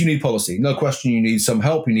 Yes, you need policy. No question. You need some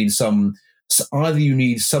help. You need either you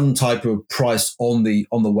need some type of price on the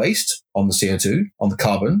waste, on the CO2, on the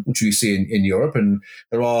carbon, which we see in Europe. And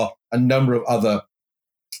there are a number of other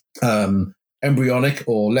embryonic,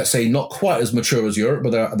 or let's say not quite as mature as Europe,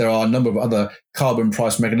 but there are a number of other carbon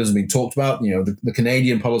price mechanisms being talked about. The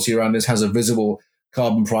Canadian policy around this has a visible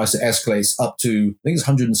carbon price that escalates up to, I think it's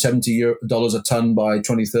 $170 a ton by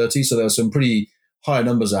 2030. So there are some pretty high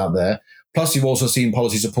numbers out there. Plus, you've also seen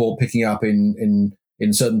policy support picking up in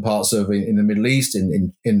certain parts of in the Middle East,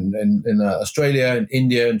 in Australia, in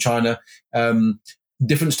India, and China.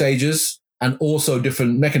 Different stages. And also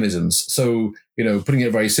different mechanisms. So, putting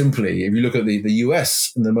it very simply, if you look at the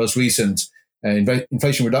US and the most recent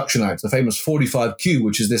Inflation Reduction Act, the famous 45Q,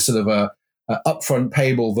 which is this sort of a upfront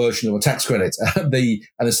payable version of a tax credit. And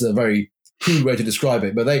this is a very crude way to describe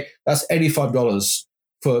it, but that's $85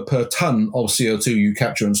 per ton of CO2 you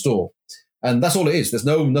capture and store. And that's all it is. There's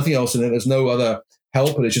nothing else in it. There's no other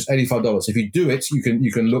help, but it's just $85. If you do it, you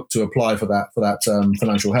can look to apply for that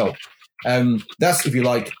financial help. That's, if you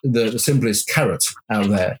like, the simplest carrot out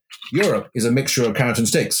there. Europe is a mixture of carrot and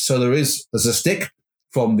sticks. So there's a stick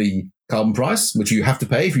from the carbon price, which you have to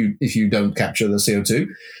pay if you don't capture the CO2.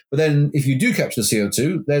 But then if you do capture the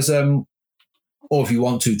CO2, there's or if you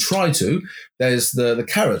want to try to, there's the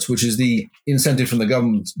carrot, which is the incentive from the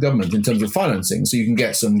government in terms of financing. So you can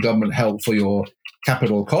get some government help for your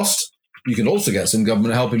capital cost. You can also get some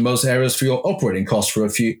government help in most areas for your operating costs for a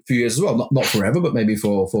few years as well. Not forever, but maybe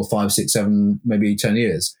for 5, 6, 7, maybe 10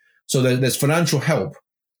 years. So there's financial help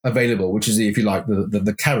available, which is if you like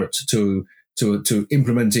the carrot to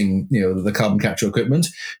implementing the carbon capture equipment.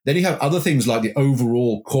 Then you have other things like the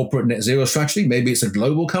overall corporate net zero strategy. Maybe it's a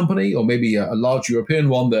global company, or maybe a large European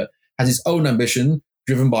one that has its own ambition,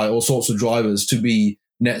 driven by all sorts of drivers, to be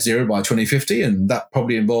net zero by 2050, and that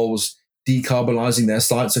probably involves decarbonizing their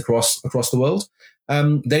sites across the world.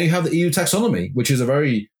 Then you have the EU taxonomy, which is a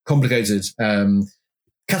very complicated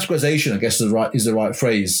categorization, I guess is the right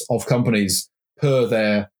phrase, of companies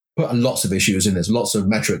per lots of issues in this, lots of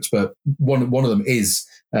metrics, but one of them is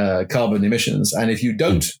carbon emissions. And if you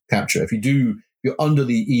don't capture, you're under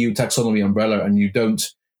the EU taxonomy umbrella and you don't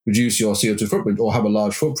reduce your CO2 footprint or have a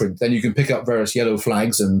large footprint, then you can pick up various yellow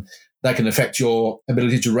flags, and that can affect your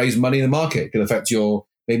ability to raise money in the market. It can affect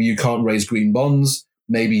maybe you can't raise green bonds.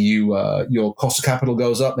 Maybe your cost of capital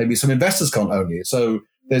goes up. Maybe some investors can't own you. So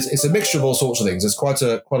it's a mixture of all sorts of things. It's quite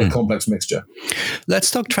a complex mixture. Let's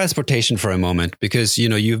talk transportation for a moment, because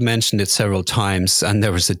you've mentioned it several times, and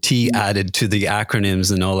there was a T added to the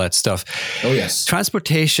acronyms and all that stuff. Oh yes,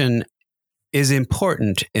 transportation is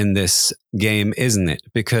important in this game, isn't it?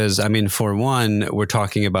 Because, I mean, for one, we're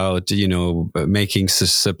talking about, making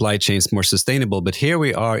supply chains more sustainable. But here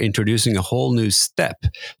we are introducing a whole new step.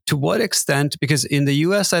 To what extent? Because in the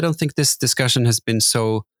US, I don't think this discussion has been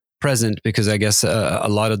so present, because I guess a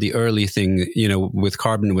lot of the early thing, with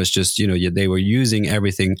carbon was just, they were using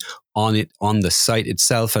everything on the site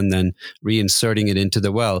itself and then reinserting it into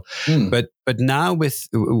the well. But now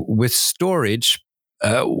with storage,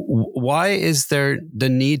 why is there the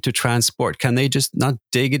need to transport? Can they just not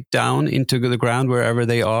dig it down into the ground wherever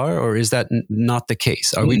they are, or is that not the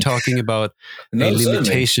case? Are we talking about a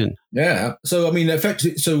limitation? Certainly. Yeah. So I mean,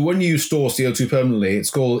 effectively, so when you store CO2 permanently,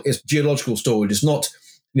 it's geological storage. It's not,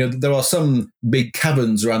 there are some big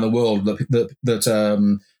caverns around the world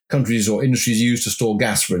that countries or industries use to store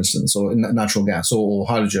gas, for instance, or natural gas or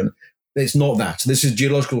hydrogen. It's not that. This is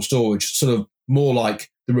geological storage, sort of more like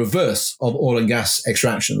the reverse of oil and gas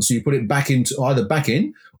extraction. So you put it either back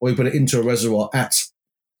in, or you put it into a reservoir at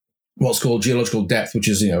what's called geological depth, which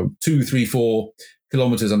is 2, 3, 4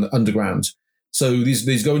 kilometers underground. So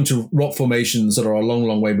these go into rock formations that are a long,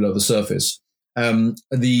 long way below the surface.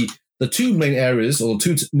 The two main areas, or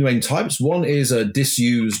two main types, one is a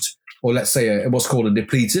disused, or let's say what's called a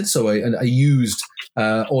depleted, so a used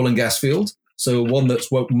oil and gas field. So one that's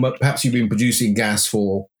perhaps you've been producing gas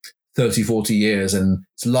for 30, 40 years and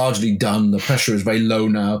it's largely done. The pressure is very low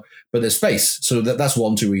now, but there's space. So that's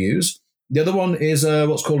one to reuse. The other one is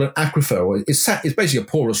what's called an aquifer. It's basically a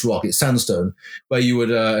porous rock. It's sandstone, where you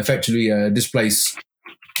would effectively displace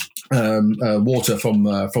water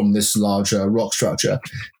from this large rock structure.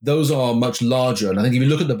 Those are much larger. And I think if you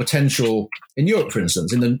look at the potential in Europe, for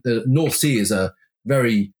instance, in the North Sea is a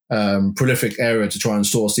very prolific area to try and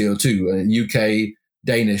store CO2. UK,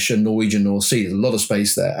 Danish and Norwegian North Sea. There's a lot of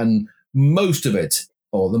space there. And most of it,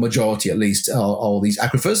 or the majority at least, are these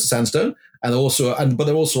aquifers, sandstone, but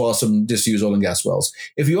there also are some disused oil and gas wells.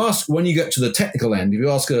 If you ask, when you get to the technical end, if you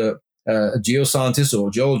ask a geoscientist or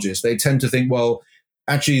a geologist, they tend to think, well,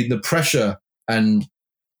 actually the pressure and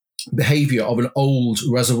behavior of an old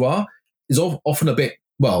reservoir is often a bit,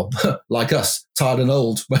 well, like us, tired and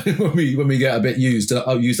old when we get a bit used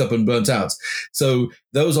up and burnt out. So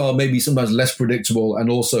those are maybe sometimes less predictable and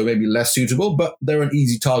also maybe less suitable, but they're an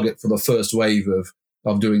easy target for the first wave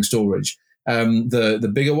of doing storage.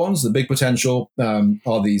 The bigger ones, the big potential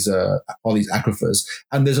are these aquifers,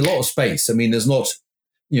 and there's a lot of space. I mean, there's not,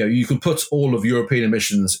 you can put all of European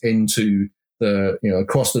emissions into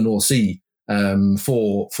across the North Sea.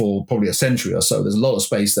 For probably a century or so. There's a lot of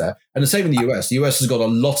space there. And the same in the US. The US has got a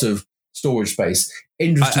lot of storage space.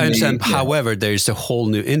 Interestingly, I understand. Yeah. However, there's a whole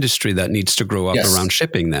new industry that needs to grow up around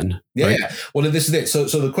shipping then. Yeah. Right? Yeah. Well, this is it. So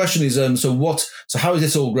the question is, so how is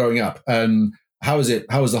this all growing up? How is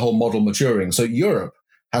the whole model maturing? So Europe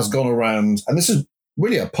has gone around, and this is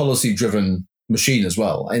really a policy-driven machine as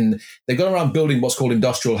well. And they've gone around building what's called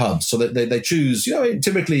industrial hubs. So they choose,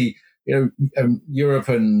 typically, Europe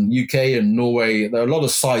and UK and Norway, there are a lot of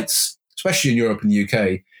sites, especially in Europe and the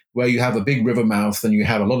UK, where you have a big river mouth and you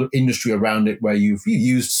have a lot of industry around it where you've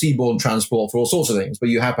used seaborne transport for all sorts of things, but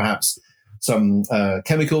you have perhaps some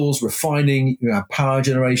chemicals, refining, you have power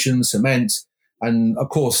generation, cement, and of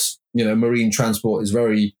course, marine transport is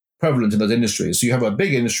very prevalent in those industries. So you have a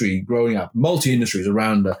big industry growing up, multi-industries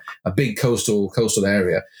around a big coastal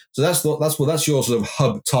area. So that's your sort of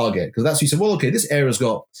hub target, because that's, you say, well, okay, this area's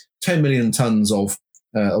got 10 million tons of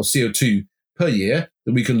CO2 per year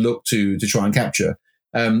that we can look to try and capture.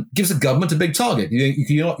 Gives the government a big target.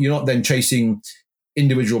 You're not then chasing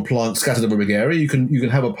individual plants scattered over a big area. You can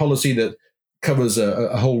have a policy that covers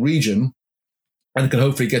a whole region and can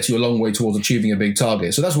hopefully get you a long way towards achieving a big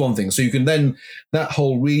target. So that's one thing. So you can then, that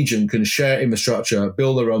whole region can share infrastructure,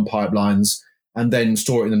 build their own pipelines, and then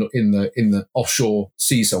store it in the offshore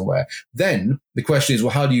sea somewhere. Then the question is,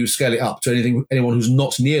 well, how do you scale it up to anyone who's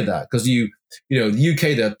not near that? Because the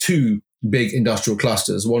UK, there are two big industrial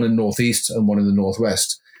clusters, one in northeast and one in the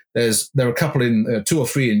northwest. There are a couple in 2 or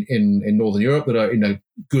 3 in Northern Europe that are in a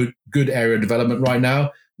good area of development right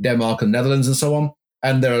now, Denmark and Netherlands and so on.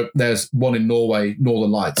 And there's one in Norway, Northern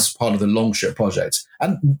Lights, part of the Longship project.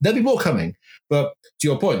 And there'll be more coming. But to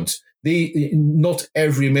your point, not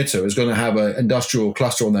every emitter is going to have an industrial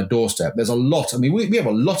cluster on their doorstep. There's a lot. I mean, we have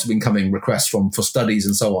a lot of incoming requests for studies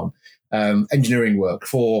and so on, engineering work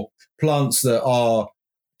for plants that are,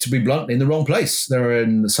 to be blunt, in the wrong place. They're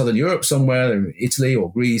in Southern Europe somewhere, they're in Italy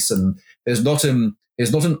or Greece, and there's not an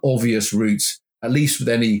obvious route, at least with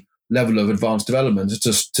any level of advanced development,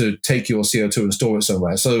 just to take your CO2 and store it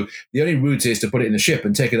somewhere. So the only route is to put it in a ship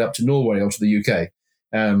and take it up to Norway or to the UK.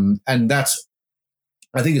 And that's,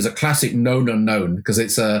 I think, is a classic known unknown, because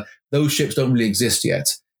it's those ships don't really exist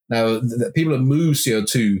yet. Now, people have moved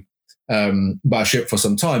CO2 by ship for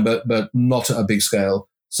some time, but not at a big scale.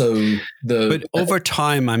 But over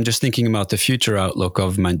time, I'm just thinking about the future outlook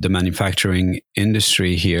of the manufacturing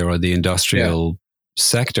industry here, or the industrial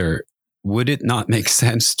sector. Would it not make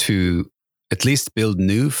sense to at least build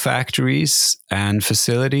new factories and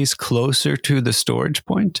facilities closer to the storage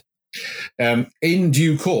point? In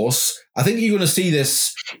due course, I think you're going to see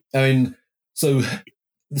this. I mean, So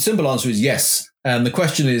the simple answer is yes. And the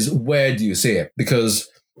question is, where do you see it? Because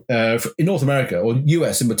in North America, or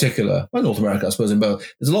US in particular, well, North America, I suppose, in both,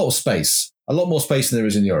 there's a lot of space, a lot more space than there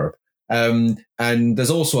is in Europe. And there's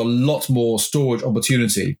also a lot more storage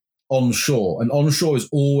opportunity onshore. And onshore is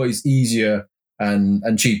always easier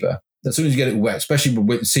and cheaper. As soon as you get it wet, especially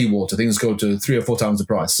with seawater, things go to 3 or 4 times the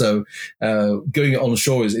price. So going it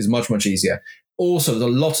onshore is much, much easier. Also, there's a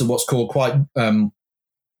lot of what's called quite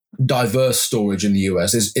diverse storage in the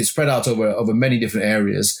US. It's spread out over many different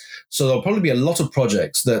areas. So there'll probably be a lot of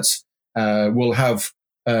projects that will have,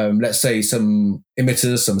 let's say, some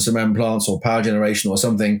emitters, some cement plants or power generation or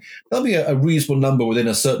something. There'll be a reasonable number within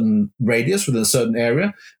a certain radius, within a certain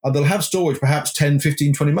area. And they'll have storage perhaps 10,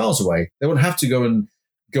 15, 20 miles away. They won't have to go and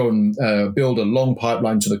build a long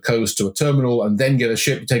pipeline to the coast to a terminal and then get a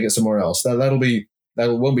ship to take it somewhere else. That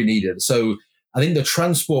won't be needed. So I think the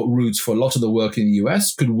transport routes for a lot of the work in the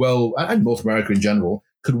US could well, and North America in general,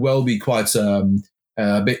 could well be quite a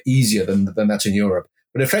bit easier than that in Europe.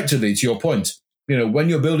 But effectively, to your point, when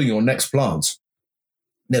you're building your next plant,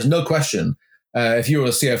 there's no question. If you're a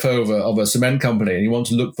CFO of a cement company and you want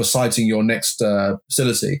to look for siting your next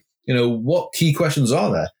facility, what key questions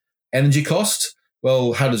are there? Energy cost.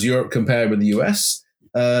 Well, how does Europe compare with the US?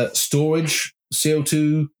 Storage,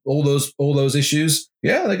 CO2, all those issues.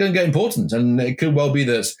 Yeah, they're going to get important. And it could well be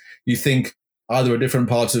that you think either a different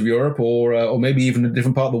part of Europe or maybe even a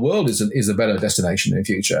different part of the world is a better destination in the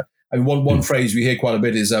future. I mean, one phrase we hear quite a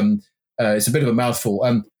bit is it's a bit of a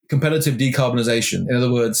mouthful. Competitive decarbonization. In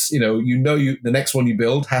other words, the next one you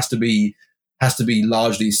build has to be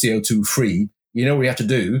largely CO2 free. You know what you have to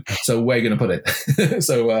do, so where are you going to put it?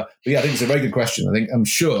 So, yeah, I think it's a very good question. I'm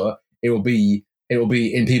sure it will be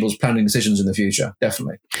in people's planning decisions in the future,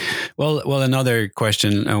 definitely. Well, another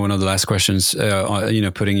question, one of the last questions,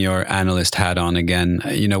 putting your analyst hat on again,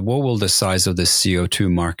 what will the size of the CO2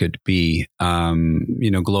 market be,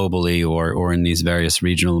 globally or in these various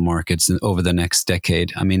regional markets over the next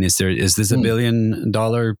decade? I mean, is this $1 billion,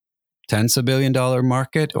 tens of $1 billion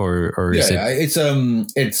market, or is it? Yeah, it's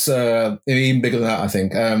even bigger than that. I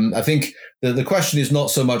think. I think the question is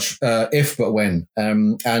not so much if, but when.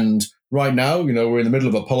 And right now, we're in the middle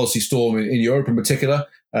of a policy storm in Europe in particular,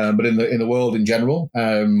 but in the world in general,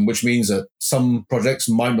 which means that some projects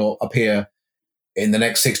might not appear in the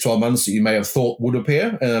next 6-12 months that you may have thought would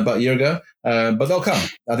appear about a year ago, but they'll come.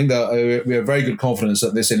 I think that we have very good confidence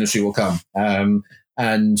that this industry will come.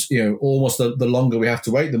 And almost the longer we have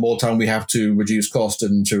to wait, the more time we have to reduce cost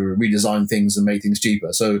and to redesign things and make things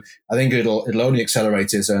cheaper. So I think it'll only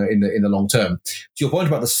accelerate it in the long term. To your point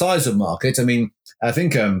about the size of market, I mean, I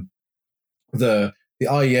think the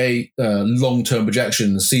IEA long-term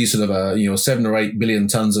projections see sort of 7 or 8 billion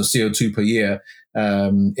tons of CO2 per year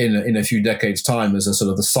in a few decades' time as a sort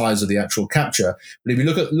of the size of the actual capture. But if you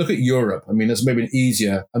look at Europe, I mean, it's maybe an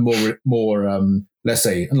easier and more let's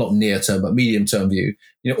say not near-term but medium-term view.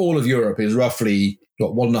 All of Europe is roughly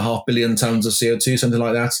 1.5 billion tons of CO2, something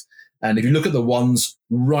like that. And if you look at the ones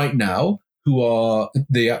right now who are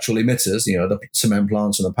the actual emitters, the cement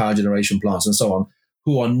plants and the power generation plants and so on,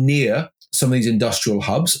 who are near some of these industrial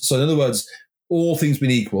hubs. So in other words, all things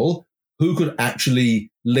being equal, who could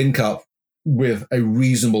actually link up with a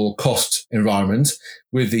reasonable cost environment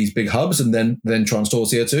with these big hubs and then try and store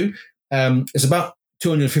CO2? It's about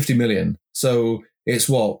 250 million. So it's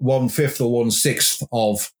 1/5 or 1/6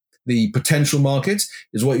 of the potential market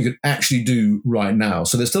is what you could actually do right now.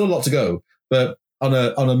 So there's still a lot to go. But on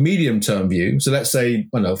a medium term view, so let's say,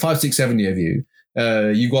 5, 6, 7 year view,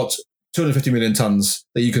 you've got 250 million tons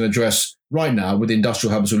that you can address right now with the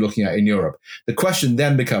industrial hubs we're looking at in Europe. The question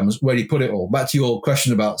then becomes, where do you put it all? Back to your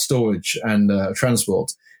question about storage and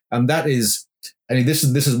transport. And that is, I mean, this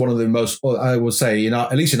is one of the most, I would say,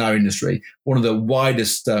 at least in our industry, one of the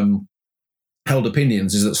widest held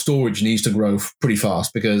opinions is that storage needs to grow pretty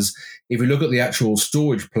fast, because if you look at the actual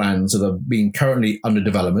storage plans that are being currently under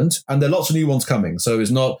development, and there are lots of new ones coming, so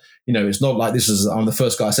it's not like I'm the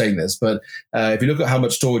first guy saying this, but if you look at how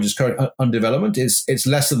much storage is currently under development, it's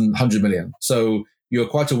less than 100 million. So you're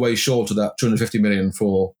quite a way short of that 250 million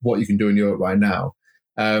for what you can do in Europe right now.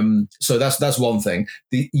 So that's one thing.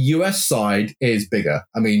 The US side is bigger.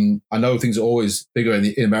 I mean, I know things are always bigger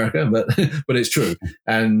in America, but but it's true.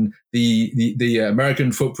 And the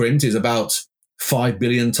American footprint is about 5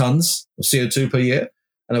 billion tons of CO2 per year,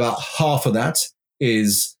 and about half of that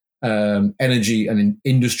is energy and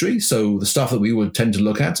industry. So the stuff that we would tend to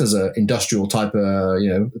look at as an industrial type,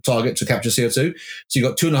 target to capture CO2. So you've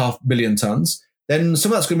got 2.5 billion tons. Then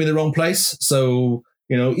some of that's going to be in the wrong place. So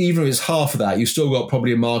even if it's half of that, you've still got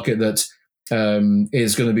probably a market that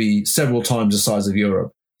is going to be several times the size of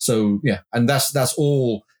Europe. So yeah, and that's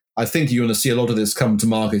all. I think you're going to see a lot of this come to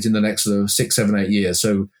market in the next 6, 7, 8 years.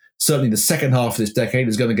 So certainly the second half of this decade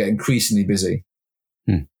is going to get increasingly busy.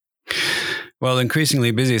 Well,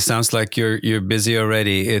 increasingly busy sounds like you're busy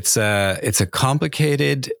already. It's a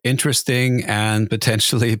complicated, interesting, and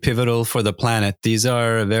potentially pivotal for the planet. These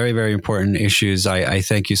are very, very important issues. I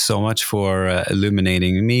thank you so much for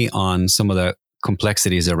illuminating me on some of the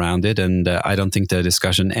complexities around it. And I don't think the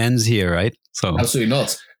discussion ends here, right? So absolutely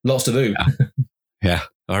not. Lots to do. Yeah.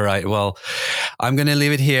 All right. Well, I'm going to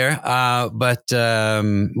leave it here, but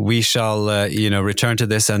we shall, return to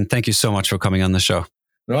this. And thank you so much for coming on the show.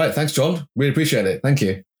 All right. Thanks, John. Really appreciate it. Thank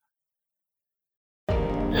you.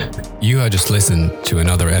 You have just listened to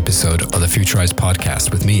another episode of the Futurized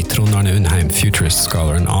podcast with me, Trond Arne Undheim, futurist,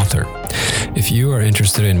 scholar, and author. If you are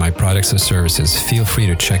interested in my products or services, feel free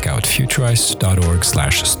to check out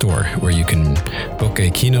futurized.org/store, where you can book a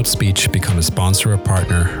keynote speech, become a sponsor or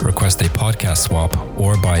partner, request a podcast swap,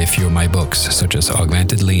 or buy a few of my books, such as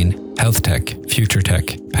Augmented Lean, Health Tech, Future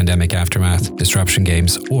Tech, Pandemic Aftermath, Disruption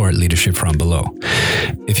Games, or Leadership from Below.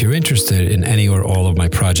 If you're interested in any or all of my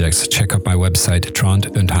projects, check out my website,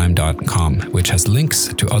 trondundheim.com, which has links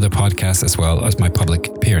to other podcasts as well as my public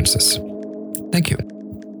appearances. Thank you.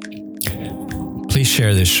 Please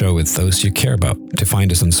share this show with those you care about. To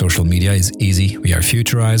find us on social media is easy. We are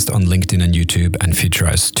Futurized on LinkedIn and YouTube, and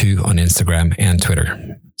Futurized2 on Instagram and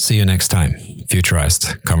Twitter. See you next time.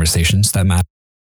 Futurized, conversations that matter.